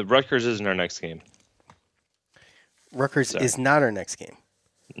 no, the Rutgers isn't our next game. Rutgers is not our next game.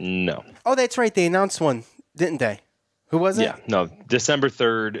 No. Oh, that's right. They announced one, didn't they? Who was it? Yeah, no. December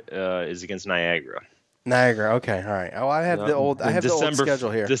 3rd is against Niagara. Niagara. Okay, all right. Oh, I have the old schedule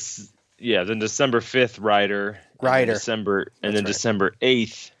here. Then December 5th, Ryder. And then December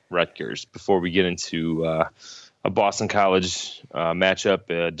 8th, Rutgers. Before we get into a Boston College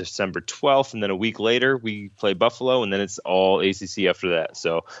matchup, December 12th, and then a week later we play Buffalo, and then it's all ACC after that.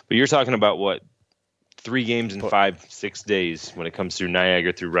 So, but you're talking about what? 3 games in 5-6 days when it comes through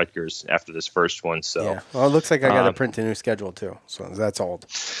Niagara through Rutgers after this first one. So, yeah. Well, it looks like I got to print a new schedule too. So that's old.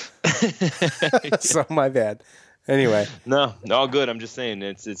 So my bad. Anyway, no, all good. I'm just saying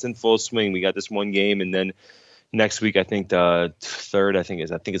it's in full swing. We got this one game, and then next week I think the third I think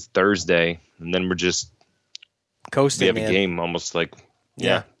it's Thursday, and then we're just coasting. We have a game almost like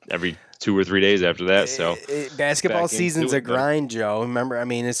every 2 or 3 days after that. So basketball season's a grind, Joe. Remember, I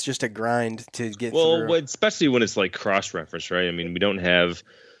mean, it's just a grind to get through. Well, especially when it's like cross-reference, right? I mean, we don't have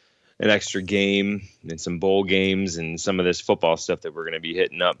an extra game and some bowl games and some of this football stuff that we're going to be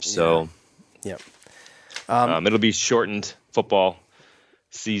hitting up. So, it'll be shortened football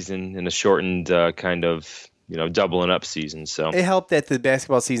season and a shortened kind of doubling up season. So it helped that the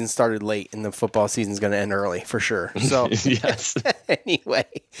basketball season started late and the football season's going to end early for sure. So yes.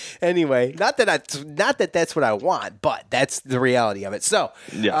 anyway, not that that's what I want, but that's the reality of it. So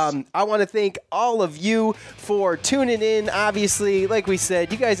yes. I want to thank all of you for tuning in. Obviously, like we said,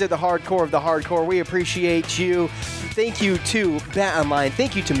 you guys are the hardcore of the hardcore. We appreciate you. Thank you to Bet Online.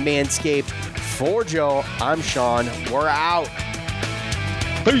 Thank you to Manscaped. For Joe, I'm Sean. We're out.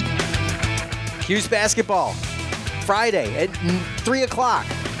 Peace. Hughes basketball, Friday at 3 o'clock.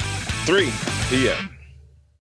 3 p.m.